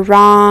when you're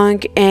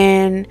wrong,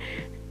 and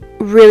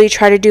really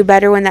try to do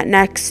better when that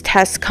next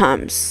test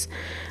comes.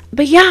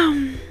 But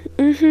yeah,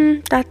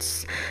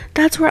 that's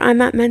where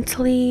I'm at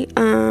mentally.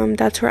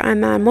 That's where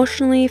I'm at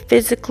emotionally,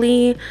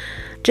 physically,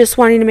 just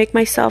wanting to make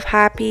myself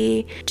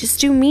happy, just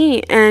do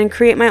me and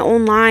create my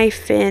own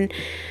life, and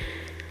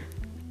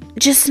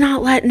just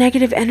not let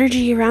negative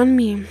energy around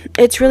me.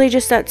 It's really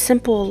just that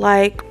simple.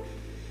 Like,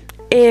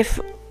 if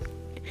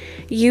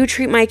you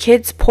treat my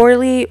kids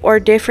poorly or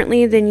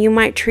differently than you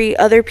might treat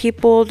other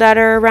people that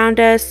are around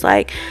us,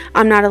 like,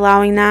 I'm not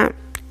allowing that.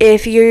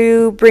 If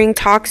you bring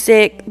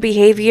toxic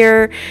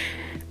behavior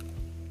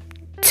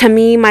to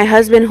me, my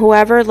husband,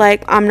 whoever,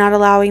 like, I'm not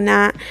allowing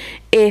that.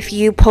 If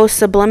you post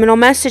subliminal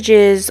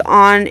messages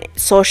on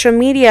social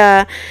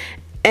media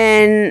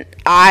and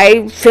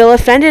I feel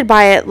offended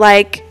by it,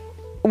 like,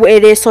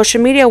 it is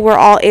social media, we're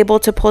all able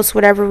to post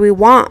whatever we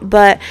want,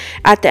 but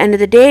at the end of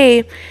the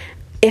day,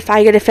 if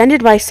I get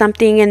offended by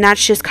something and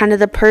that's just kind of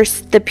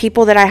the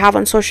people that I have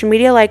on social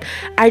media, like,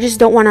 I just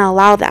don't want to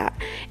allow that.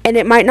 And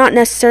it might not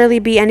necessarily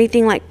be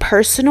anything like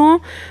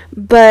personal,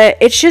 but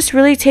it's just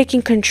really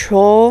taking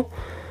control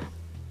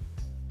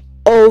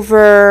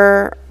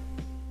over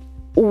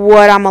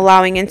what I'm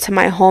allowing into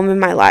my home and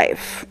my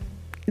life.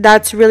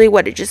 That's really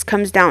what it just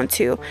comes down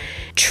to.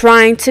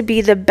 Trying to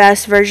be the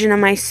best version of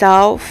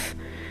myself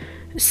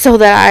so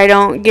that I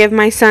don't give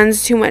my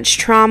sons too much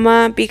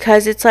trauma,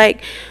 because it's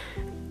like,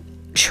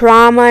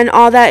 trauma and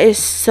all that is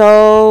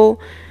so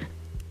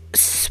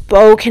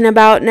spoken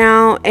about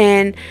now,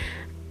 and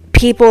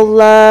people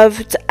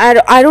love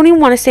I don't even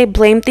want to say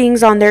blame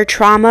things on their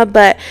trauma,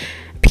 but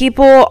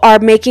people are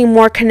making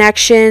more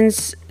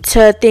connections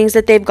to things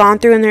that they've gone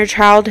through in their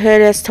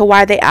childhood as to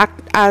why they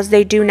act as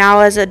they do now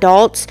as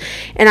adults.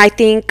 And I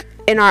think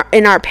in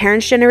our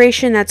parents'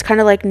 generation, that's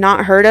kind of like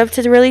not heard of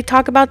to really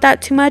talk about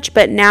that too much.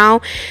 But now,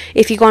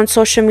 if you go on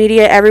social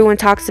media, everyone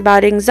talks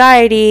about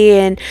anxiety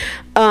and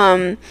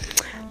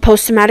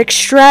post-traumatic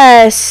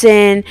stress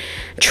and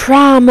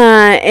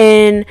trauma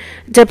and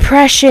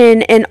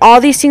depression, and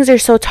all these things are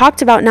so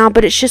talked about now.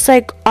 But it's just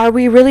like, are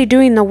we really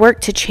doing the work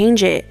to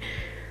change it,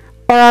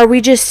 or are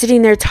we just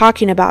sitting there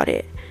talking about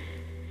it?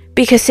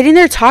 Because sitting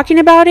there talking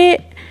about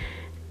it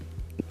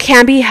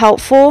can be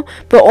helpful,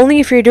 but only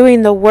if you're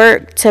doing the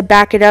work to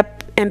back it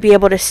up and be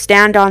able to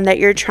stand on that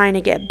you're trying to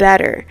get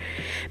better.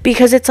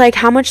 Because it's like,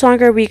 how much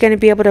longer are we going to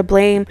be able to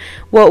blame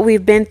what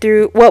we've been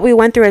through, what we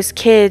went through as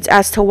kids,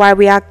 as to why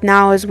we act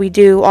now as we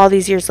do all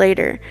these years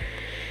later?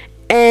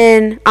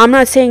 And I'm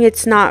not saying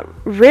it's not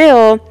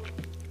real,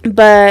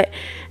 but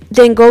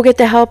then go get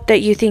the help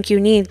that you think you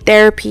need.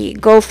 Therapy.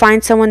 Go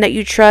find someone that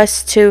you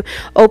trust to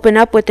open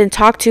up with and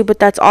talk to, but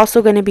that's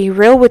also going to be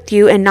real with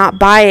you and not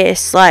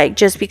biased, like,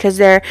 just because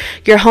they're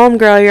your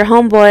homegirl, your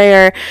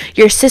homeboy, or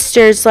your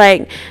sisters.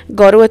 Like,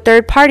 go to a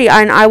third party.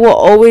 And I will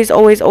always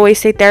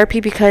say therapy,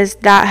 because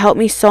that helped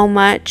me so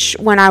much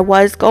when I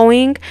was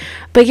going.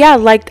 But yeah,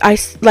 like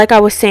I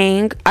was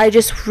saying, I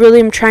just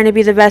really am trying to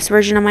be the best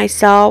version of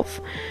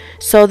myself,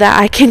 so that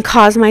I can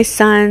cause my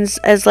sons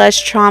as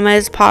less trauma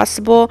as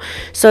possible,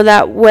 so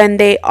that when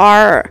they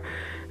are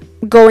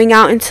going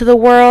out into the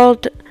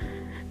world,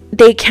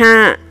 they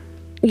can't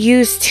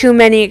use too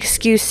many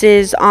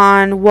excuses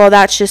on, well,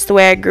 that's just the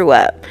way I grew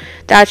up.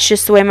 That's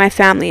just the way my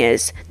family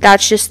is.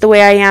 That's just the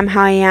way I am,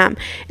 how I am.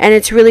 And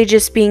it's really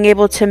just being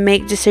able to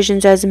make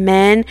decisions as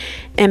men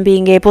and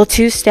being able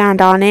to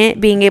stand on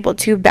it, being able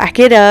to back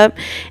it up,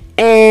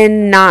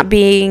 and not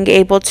being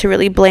able to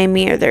really blame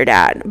me or their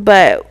dad.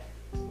 But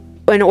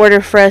in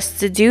order for us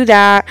to do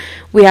that,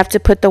 we have to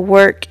put the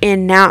work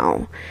in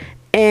now.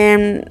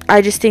 And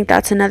I just think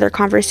that's another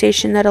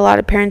conversation that a lot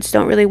of parents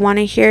don't really want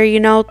to hear,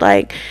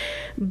 like,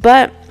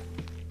 but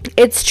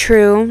it's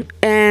true.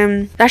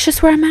 And that's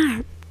just where I'm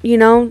at.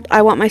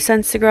 I want my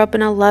sons to grow up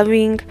in a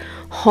loving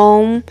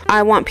home.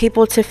 I want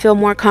people to feel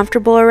more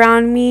comfortable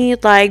around me,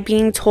 like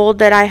being told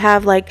that I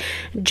have like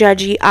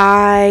judgy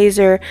eyes,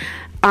 or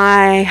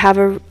I have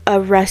a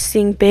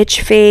resting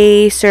bitch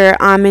face, or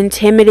I'm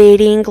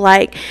intimidating.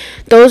 Like,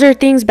 those are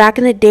things back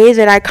in the day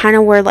that I kind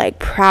of were like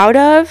proud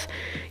of,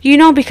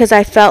 because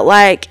I felt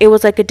like it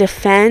was like a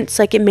defense,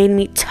 like it made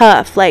me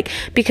tough, like,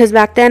 because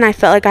back then I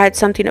felt like I had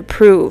something to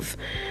prove.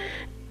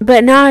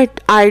 But now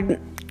I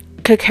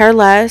could care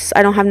less.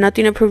 I don't have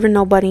nothing to prove to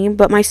nobody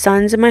but my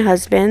sons and my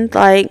husband.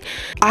 Like,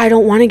 I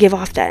don't want to give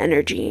off that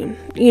energy.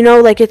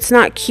 Like, it's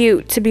not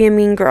cute to be a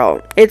mean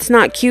girl. It's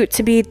not cute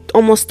to be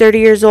almost 30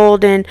 years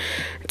old and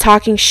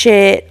talking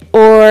shit,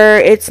 or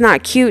it's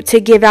not cute to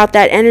give out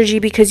that energy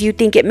because you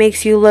think it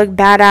makes you look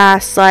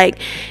badass. Like,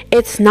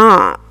 it's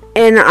not.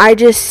 And I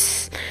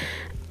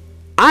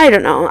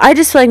don't know. I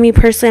just feel like, me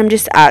personally, I'm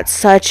just at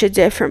such a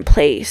different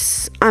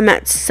place. I'm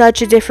at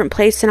such a different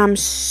place, and I'm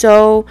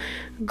so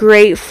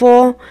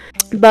grateful.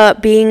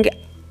 But being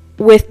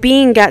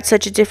at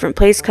such a different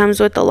place comes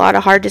with a lot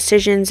of hard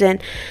decisions,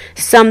 and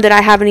some that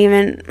I haven't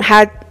even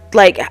had,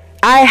 like,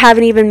 I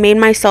haven't even made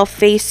myself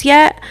face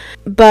yet.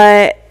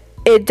 But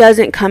it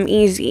doesn't come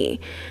easy.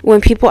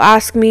 When people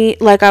ask me,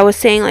 like I was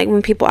saying, like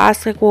when people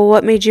ask, like, well,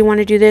 what made you want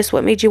to do this,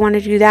 what made you want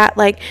to do that,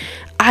 like,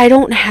 I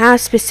don't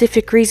have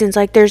specific reasons.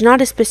 Like, there's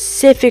not a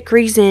specific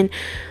reason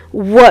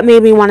what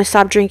made me want to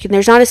stop drinking.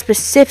 There's not a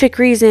specific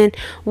reason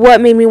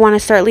what made me want to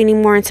start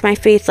leaning more into my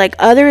faith, like,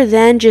 other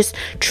than just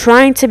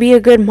trying to be a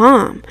good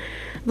mom.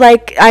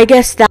 Like, I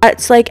guess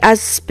that's like as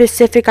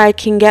specific I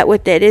can get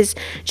with it, is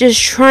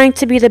just trying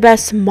to be the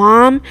best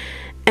mom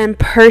and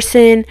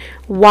person,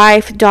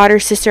 wife, daughter,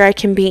 sister I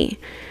can be.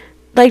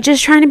 Like,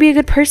 just trying to be a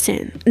good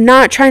person,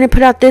 not trying to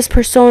put out this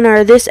persona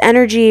or this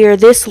energy or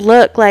this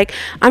look. Like,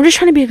 I'm just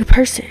trying to be a good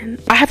person.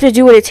 I have to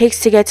do what it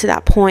takes to get to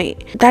that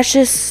point. That's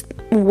just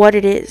what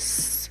it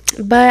is.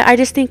 But I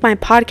just think my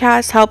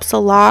podcast helps a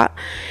lot.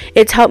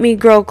 It's helped me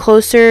grow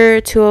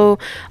closer to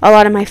a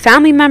lot of my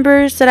family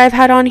members that I've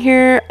had on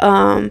here.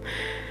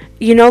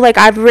 You know, like,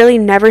 I've really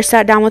never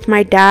sat down with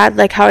my dad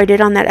like how I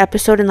did on that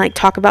episode and like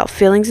talk about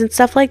feelings and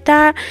stuff like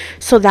that.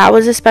 So that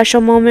was a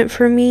special moment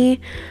for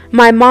me.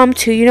 My mom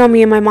too, you know,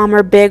 me and my mom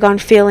are big on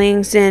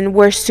feelings and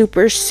we're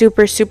super,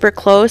 super, super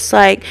close.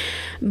 Like,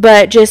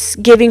 but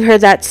just giving her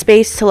that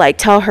space to like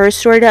tell her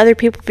story to other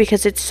people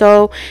because it's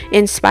so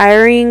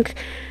inspiring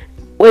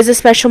was a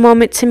special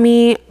moment to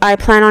me. I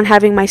plan on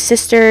having my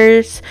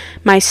sisters,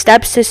 my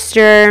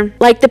stepsister,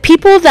 like the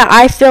people that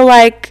I feel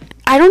like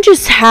I don't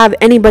just have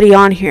anybody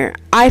on here.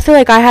 I feel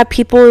like I have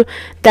people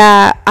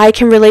that I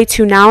can relate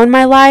to now in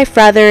my life,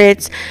 whether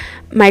it's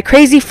my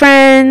crazy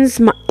friends,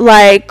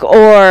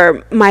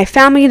 or my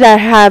family that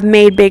have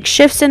made big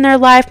shifts in their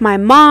life, my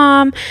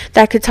mom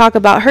that could talk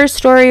about her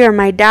story, or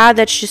my dad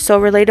that's just so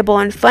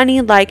relatable and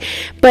funny. Like,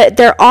 but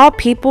they're all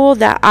people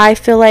that I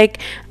feel like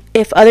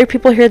if other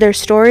people hear their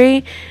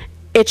story,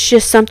 it's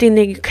just something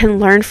that you can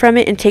learn from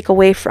it and take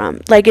away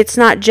from. Like, it's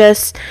not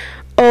just,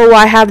 oh,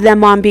 I have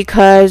them on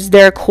because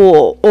they're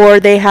cool, or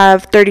they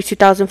have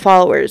 32,000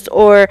 followers,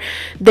 or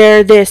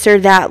they're this or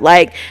that.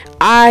 Like,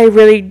 I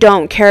really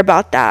don't care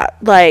about that.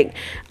 Like,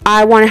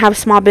 I want to have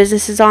small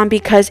businesses on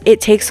because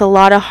it takes a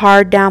lot of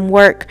hard damn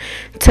work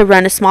to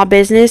run a small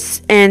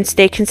business and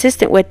stay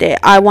consistent with it.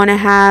 I want to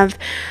have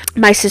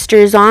my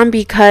sisters on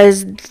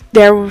because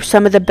they're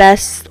some of the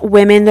best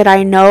women that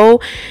I know,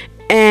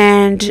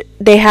 and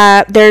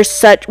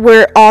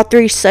we're all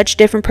three such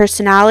different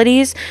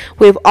personalities.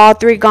 We've all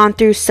three gone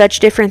through such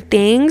different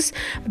things,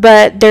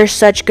 but they're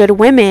such good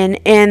women,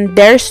 and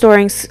their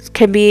stories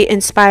can be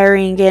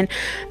inspiring. And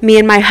me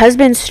and my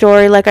husband's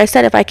story, like I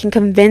said, if I can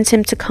convince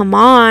him to come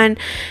on,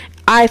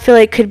 I feel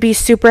like could be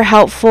super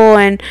helpful.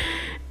 And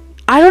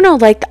I don't know,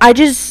 like,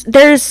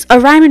 there's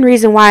a rhyme and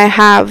reason why I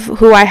have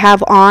who I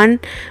have on.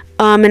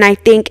 And I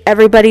think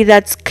everybody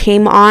that's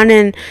came on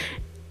and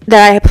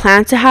that I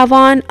plan to have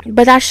on,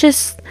 but it's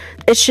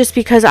just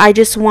because I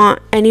just want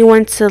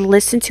anyone to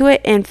listen to it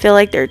and feel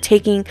like they're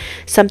taking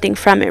something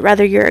from it,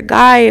 whether you're a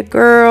guy, a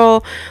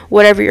girl,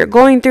 whatever you're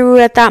going through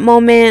at that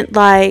moment.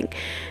 Like,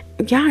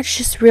 yeah, it's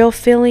just real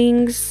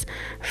feelings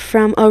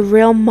from a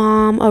real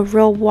mom, a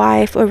real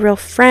wife, a real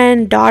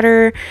friend,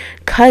 daughter,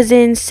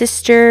 cousin,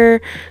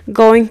 sister,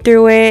 going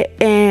through it,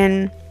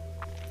 and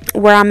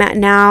where I'm at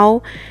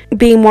now,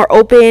 being more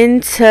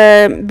open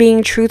to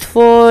being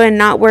truthful and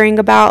not worrying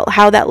about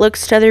how that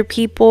looks to other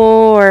people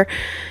or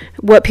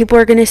what people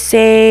are gonna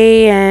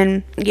say.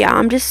 And yeah,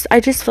 I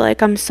just feel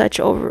like I'm so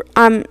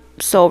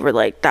over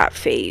like that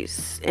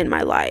phase in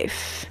my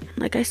life.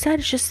 Like I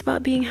said, it's just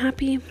about being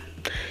happy,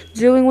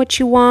 doing what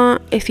you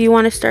want. If you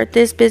want to start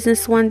this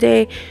business one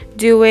day,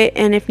 do it.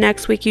 And if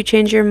next week you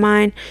change your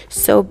mind,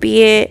 so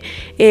be it.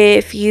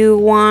 If you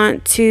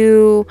want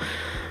to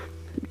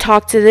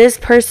talk to this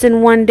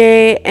person one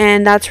day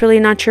and that's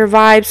really not your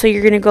vibe, so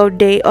you're gonna go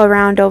date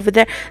around over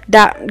there,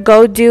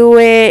 go do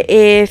it.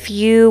 If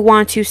you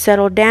want to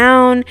settle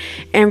down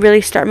and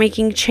really start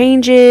making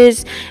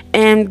changes,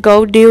 and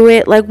go do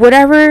it. Like,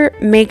 whatever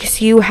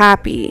makes you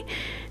happy,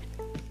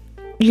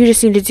 you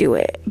just need to do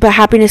it. But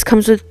happiness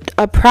comes with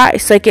a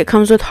price. Like, it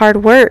comes with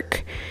hard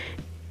work.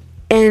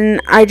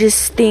 And I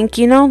just think,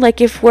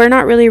 like, if we're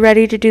not really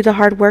ready to do the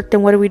hard work,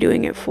 then what are we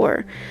doing it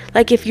for?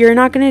 Like, if you're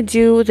not going to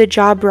do the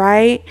job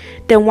right,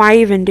 then why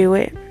even do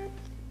it?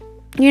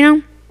 Yeah.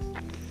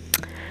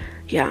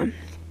 And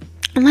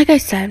like I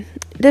said,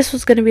 this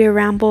was going to be a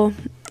ramble.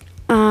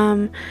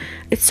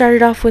 It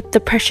started off with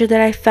the pressure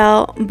that I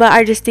felt, but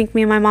I just think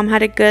me and my mom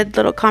had a good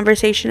little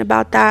conversation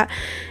about that.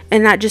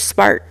 And that just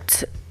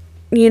sparked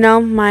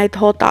my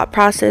whole thought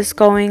process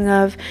going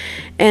of,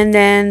 and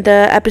then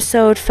the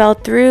episode fell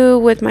through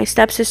with my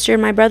stepsister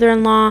and my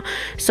brother-in-law.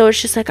 So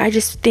it's just like, I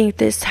just think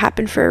this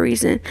happened for a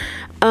reason.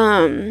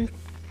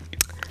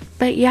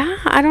 But yeah,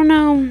 I don't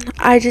know.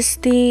 I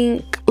just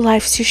think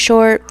life's too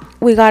short.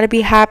 We got to be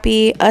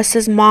happy. Us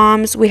as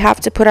moms, we have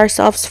to put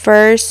ourselves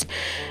first.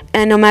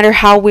 And no matter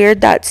how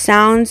weird that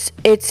sounds,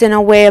 it's in a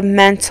way of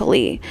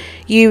mentally.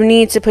 You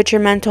need to put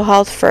your mental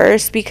health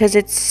first, because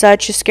it's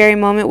such a scary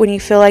moment when you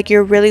feel like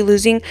you're really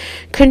losing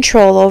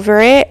control over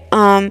it.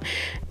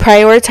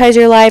 prioritize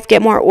your life,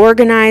 get more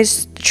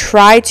organized,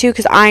 try to,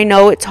 because I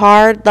know it's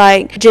hard,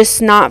 like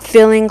just not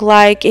feeling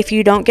like if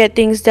you don't get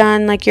things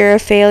done like you're a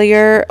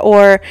failure,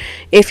 or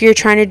if you're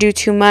trying to do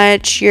too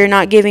much, you're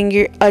not giving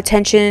your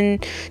attention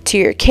to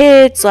your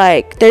kids.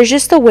 Like there's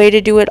just a way to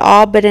do it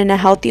all, but in a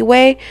healthy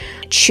way.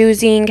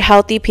 Choosing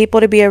healthy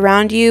people to be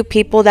around you,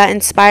 people that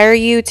inspire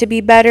you to be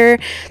better,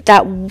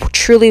 that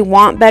truly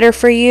want better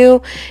for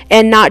you,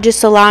 and not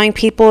just allowing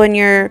people in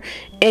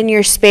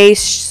your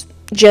space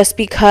just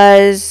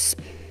because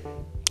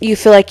you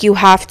feel like you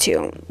have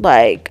to.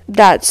 Like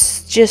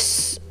that's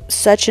just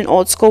such an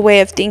old school way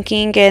of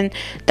thinking, and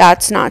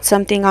that's not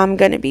something I'm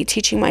going to be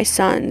teaching my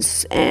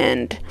sons.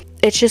 And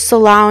it's just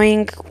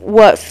allowing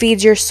what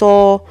feeds your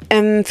soul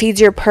and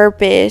feeds your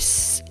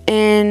purpose,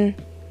 and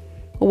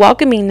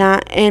welcoming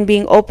that and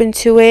being open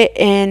to it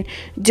and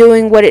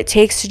doing what it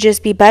takes to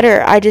just be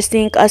better. I just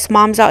think us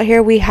moms out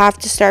here, we have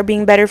to start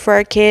being better for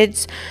our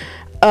kids.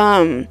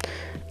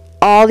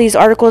 All these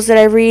articles that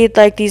I read,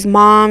 like these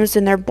moms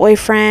and their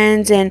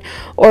boyfriends and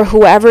or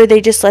whoever, they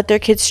just let their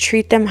kids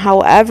treat them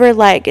however.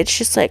 Like it's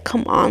just like,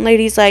 come on,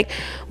 ladies. Like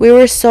we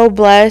were so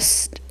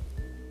blessed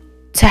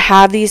to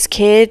have these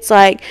kids.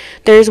 Like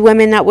there's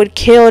women that would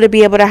kill to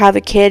be able to have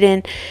a kid,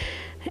 and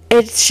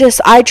it's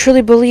just, I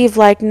truly believe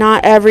like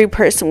not every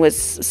person was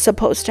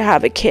supposed to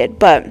have a kid,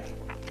 but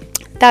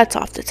that's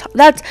off the top.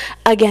 That's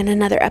again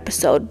another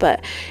episode.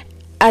 But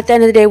at the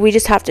end of the day, we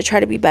just have to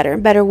try to be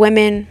better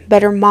women,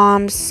 better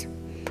moms,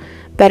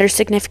 better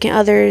significant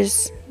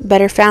others,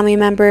 better family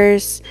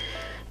members,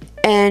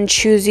 and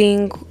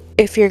choosing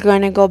if you're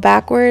going to go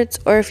backwards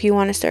or if you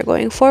want to start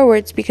going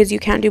forwards, because you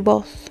can't do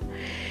both.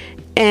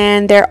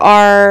 And there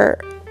are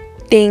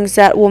things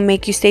that will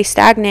make you stay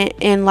stagnant,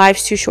 and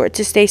life's too short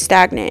to stay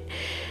stagnant.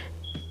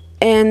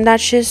 And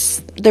that's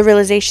just the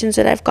realizations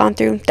that I've gone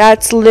through.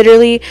 That's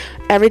literally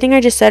everything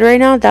I just said right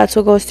now. That's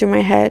what goes through my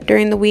head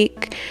during the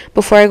week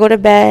before I go to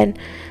bed,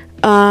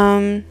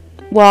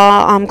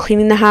 while I'm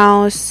cleaning the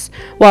house,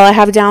 while I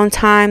have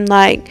downtime.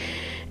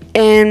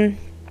 And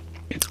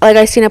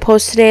I seen a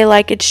post today,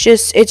 like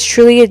it's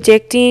truly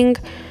addicting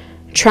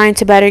trying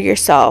to better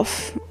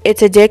yourself.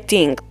 It's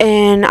addicting,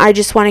 and I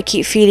just want to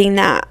keep feeding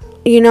that.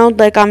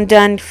 Like I'm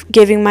done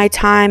giving my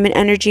time and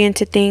energy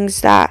into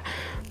things that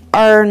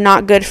are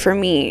not good for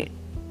me,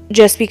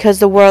 just because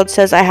the world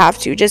says I have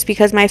to, just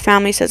because my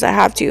family says I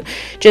have to,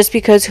 just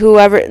because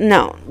whoever.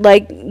 No,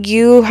 like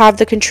you have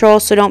the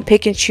control, so don't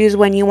pick and choose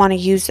when you want to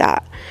use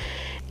that.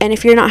 And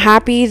if you're not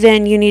happy,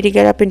 then you need to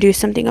get up and do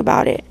something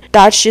about it.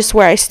 That's just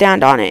where I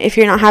stand on it. If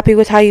you're not happy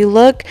with how you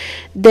look,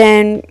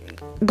 then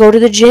go to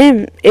the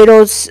gym.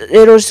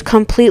 It'll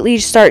completely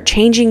start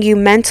changing you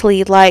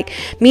mentally. Like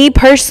me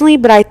personally,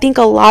 but I think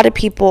a lot of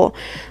people,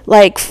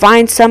 like,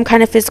 find some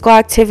kind of physical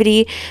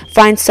activity,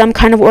 find some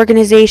kind of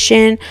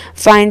organization,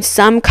 find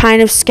some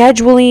kind of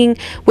scheduling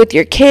with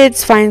your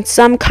kids, find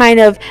some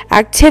kind of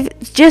activity,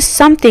 just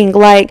something.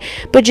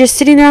 But just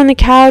sitting there on the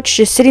couch,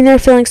 just sitting there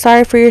feeling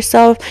sorry for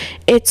yourself,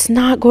 it's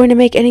not going to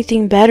make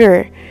anything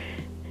better.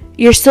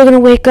 You're still going to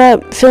wake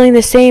up feeling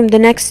the same the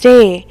next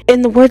day.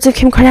 In the words of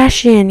Kim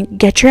Kardashian,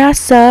 get your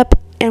ass up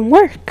and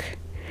work.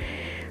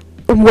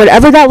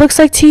 Whatever that looks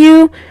like to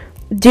you,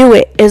 do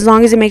it as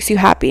long as it makes you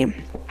happy.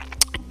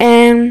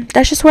 And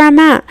that's just where I'm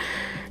at.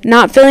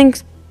 Not feeling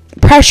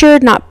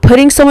pressured, not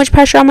putting so much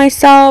pressure on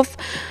myself.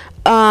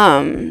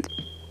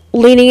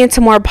 Leaning into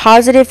more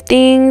positive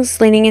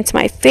things, leaning into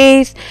my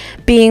faith,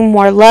 being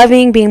more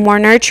loving, being more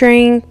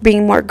nurturing,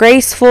 being more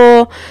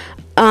graceful.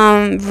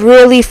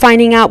 Really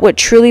finding out what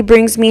truly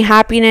brings me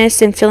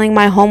happiness and filling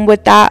my home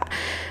with that,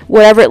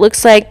 whatever it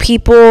looks like,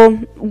 people,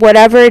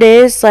 whatever it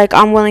is. Like,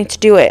 I'm willing to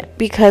do it,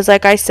 because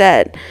like I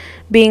said,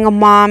 being a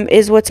mom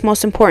is what's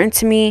most important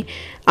to me.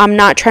 I'm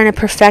not trying to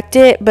perfect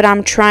it, but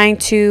I'm trying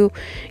to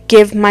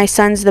give my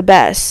sons the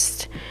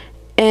best,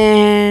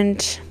 and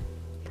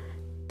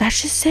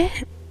that's just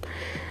it.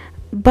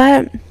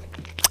 But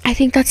I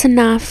think that's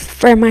enough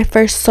for my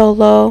first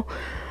solo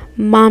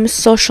Mom's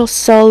Social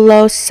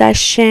Solo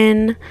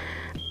session.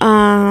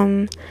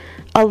 A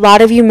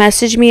lot of you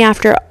messaged me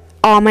after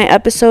all my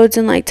episodes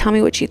and like tell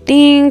me what you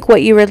think,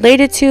 what you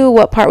related to,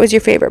 what part was your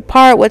favorite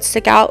part, what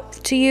stuck out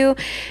to you.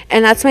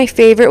 And that's my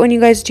favorite when you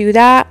guys do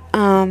that.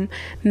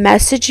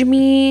 Message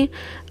me.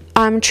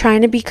 I'm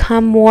trying to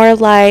become more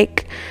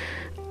like,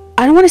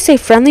 I don't want to say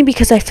friendly,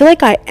 because I feel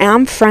like I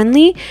am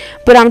friendly,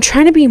 but I'm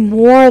trying to be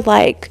more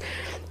like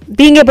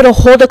being able to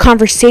hold a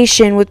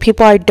conversation with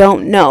people I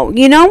don't know,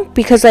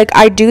 because like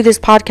I do this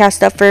podcast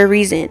stuff for a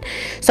reason.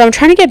 So I'm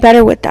trying to get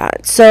better with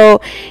that. So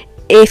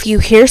if you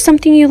hear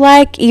something you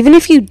like, even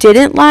if you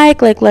didn't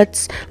like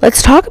let's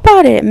talk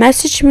about it.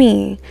 Message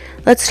me.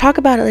 Let's talk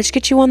about it. Let's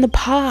get you on the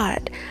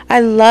pod.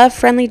 I love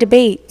friendly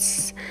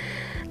debates.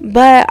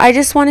 But I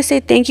just want to say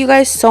thank you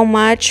guys so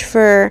much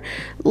for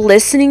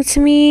listening to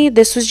me.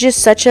 This was just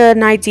such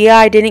an idea.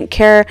 I didn't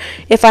care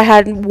if I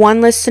had one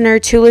listener,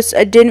 two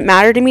listeners. It didn't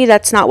matter to me.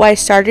 That's not why I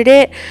started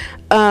it.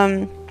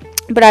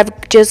 But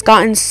I've just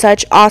gotten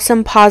such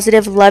awesome,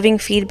 positive, loving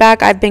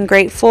feedback. I've been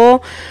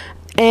grateful.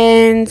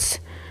 And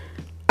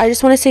I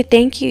just want to say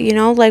thank you, you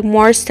know, like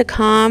more is to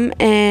come,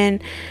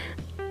 and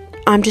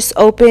I'm just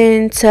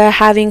open to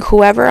having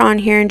whoever on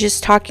here and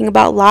just talking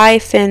about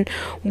life and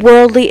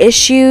worldly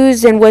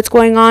issues and what's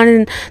going on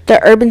in the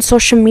urban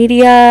social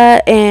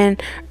media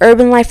and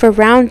urban life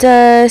around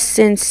us,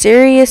 and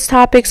serious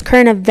topics,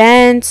 current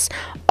events,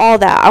 all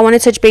that. I want to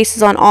touch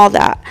bases on all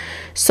that.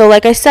 So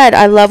like I said,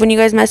 I love when you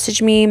guys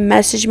message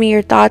me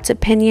your thoughts,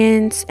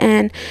 opinions,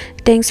 and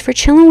thanks for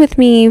chilling with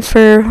me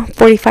for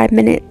 45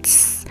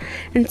 minutes.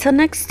 Until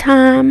next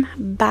time,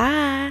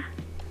 bye.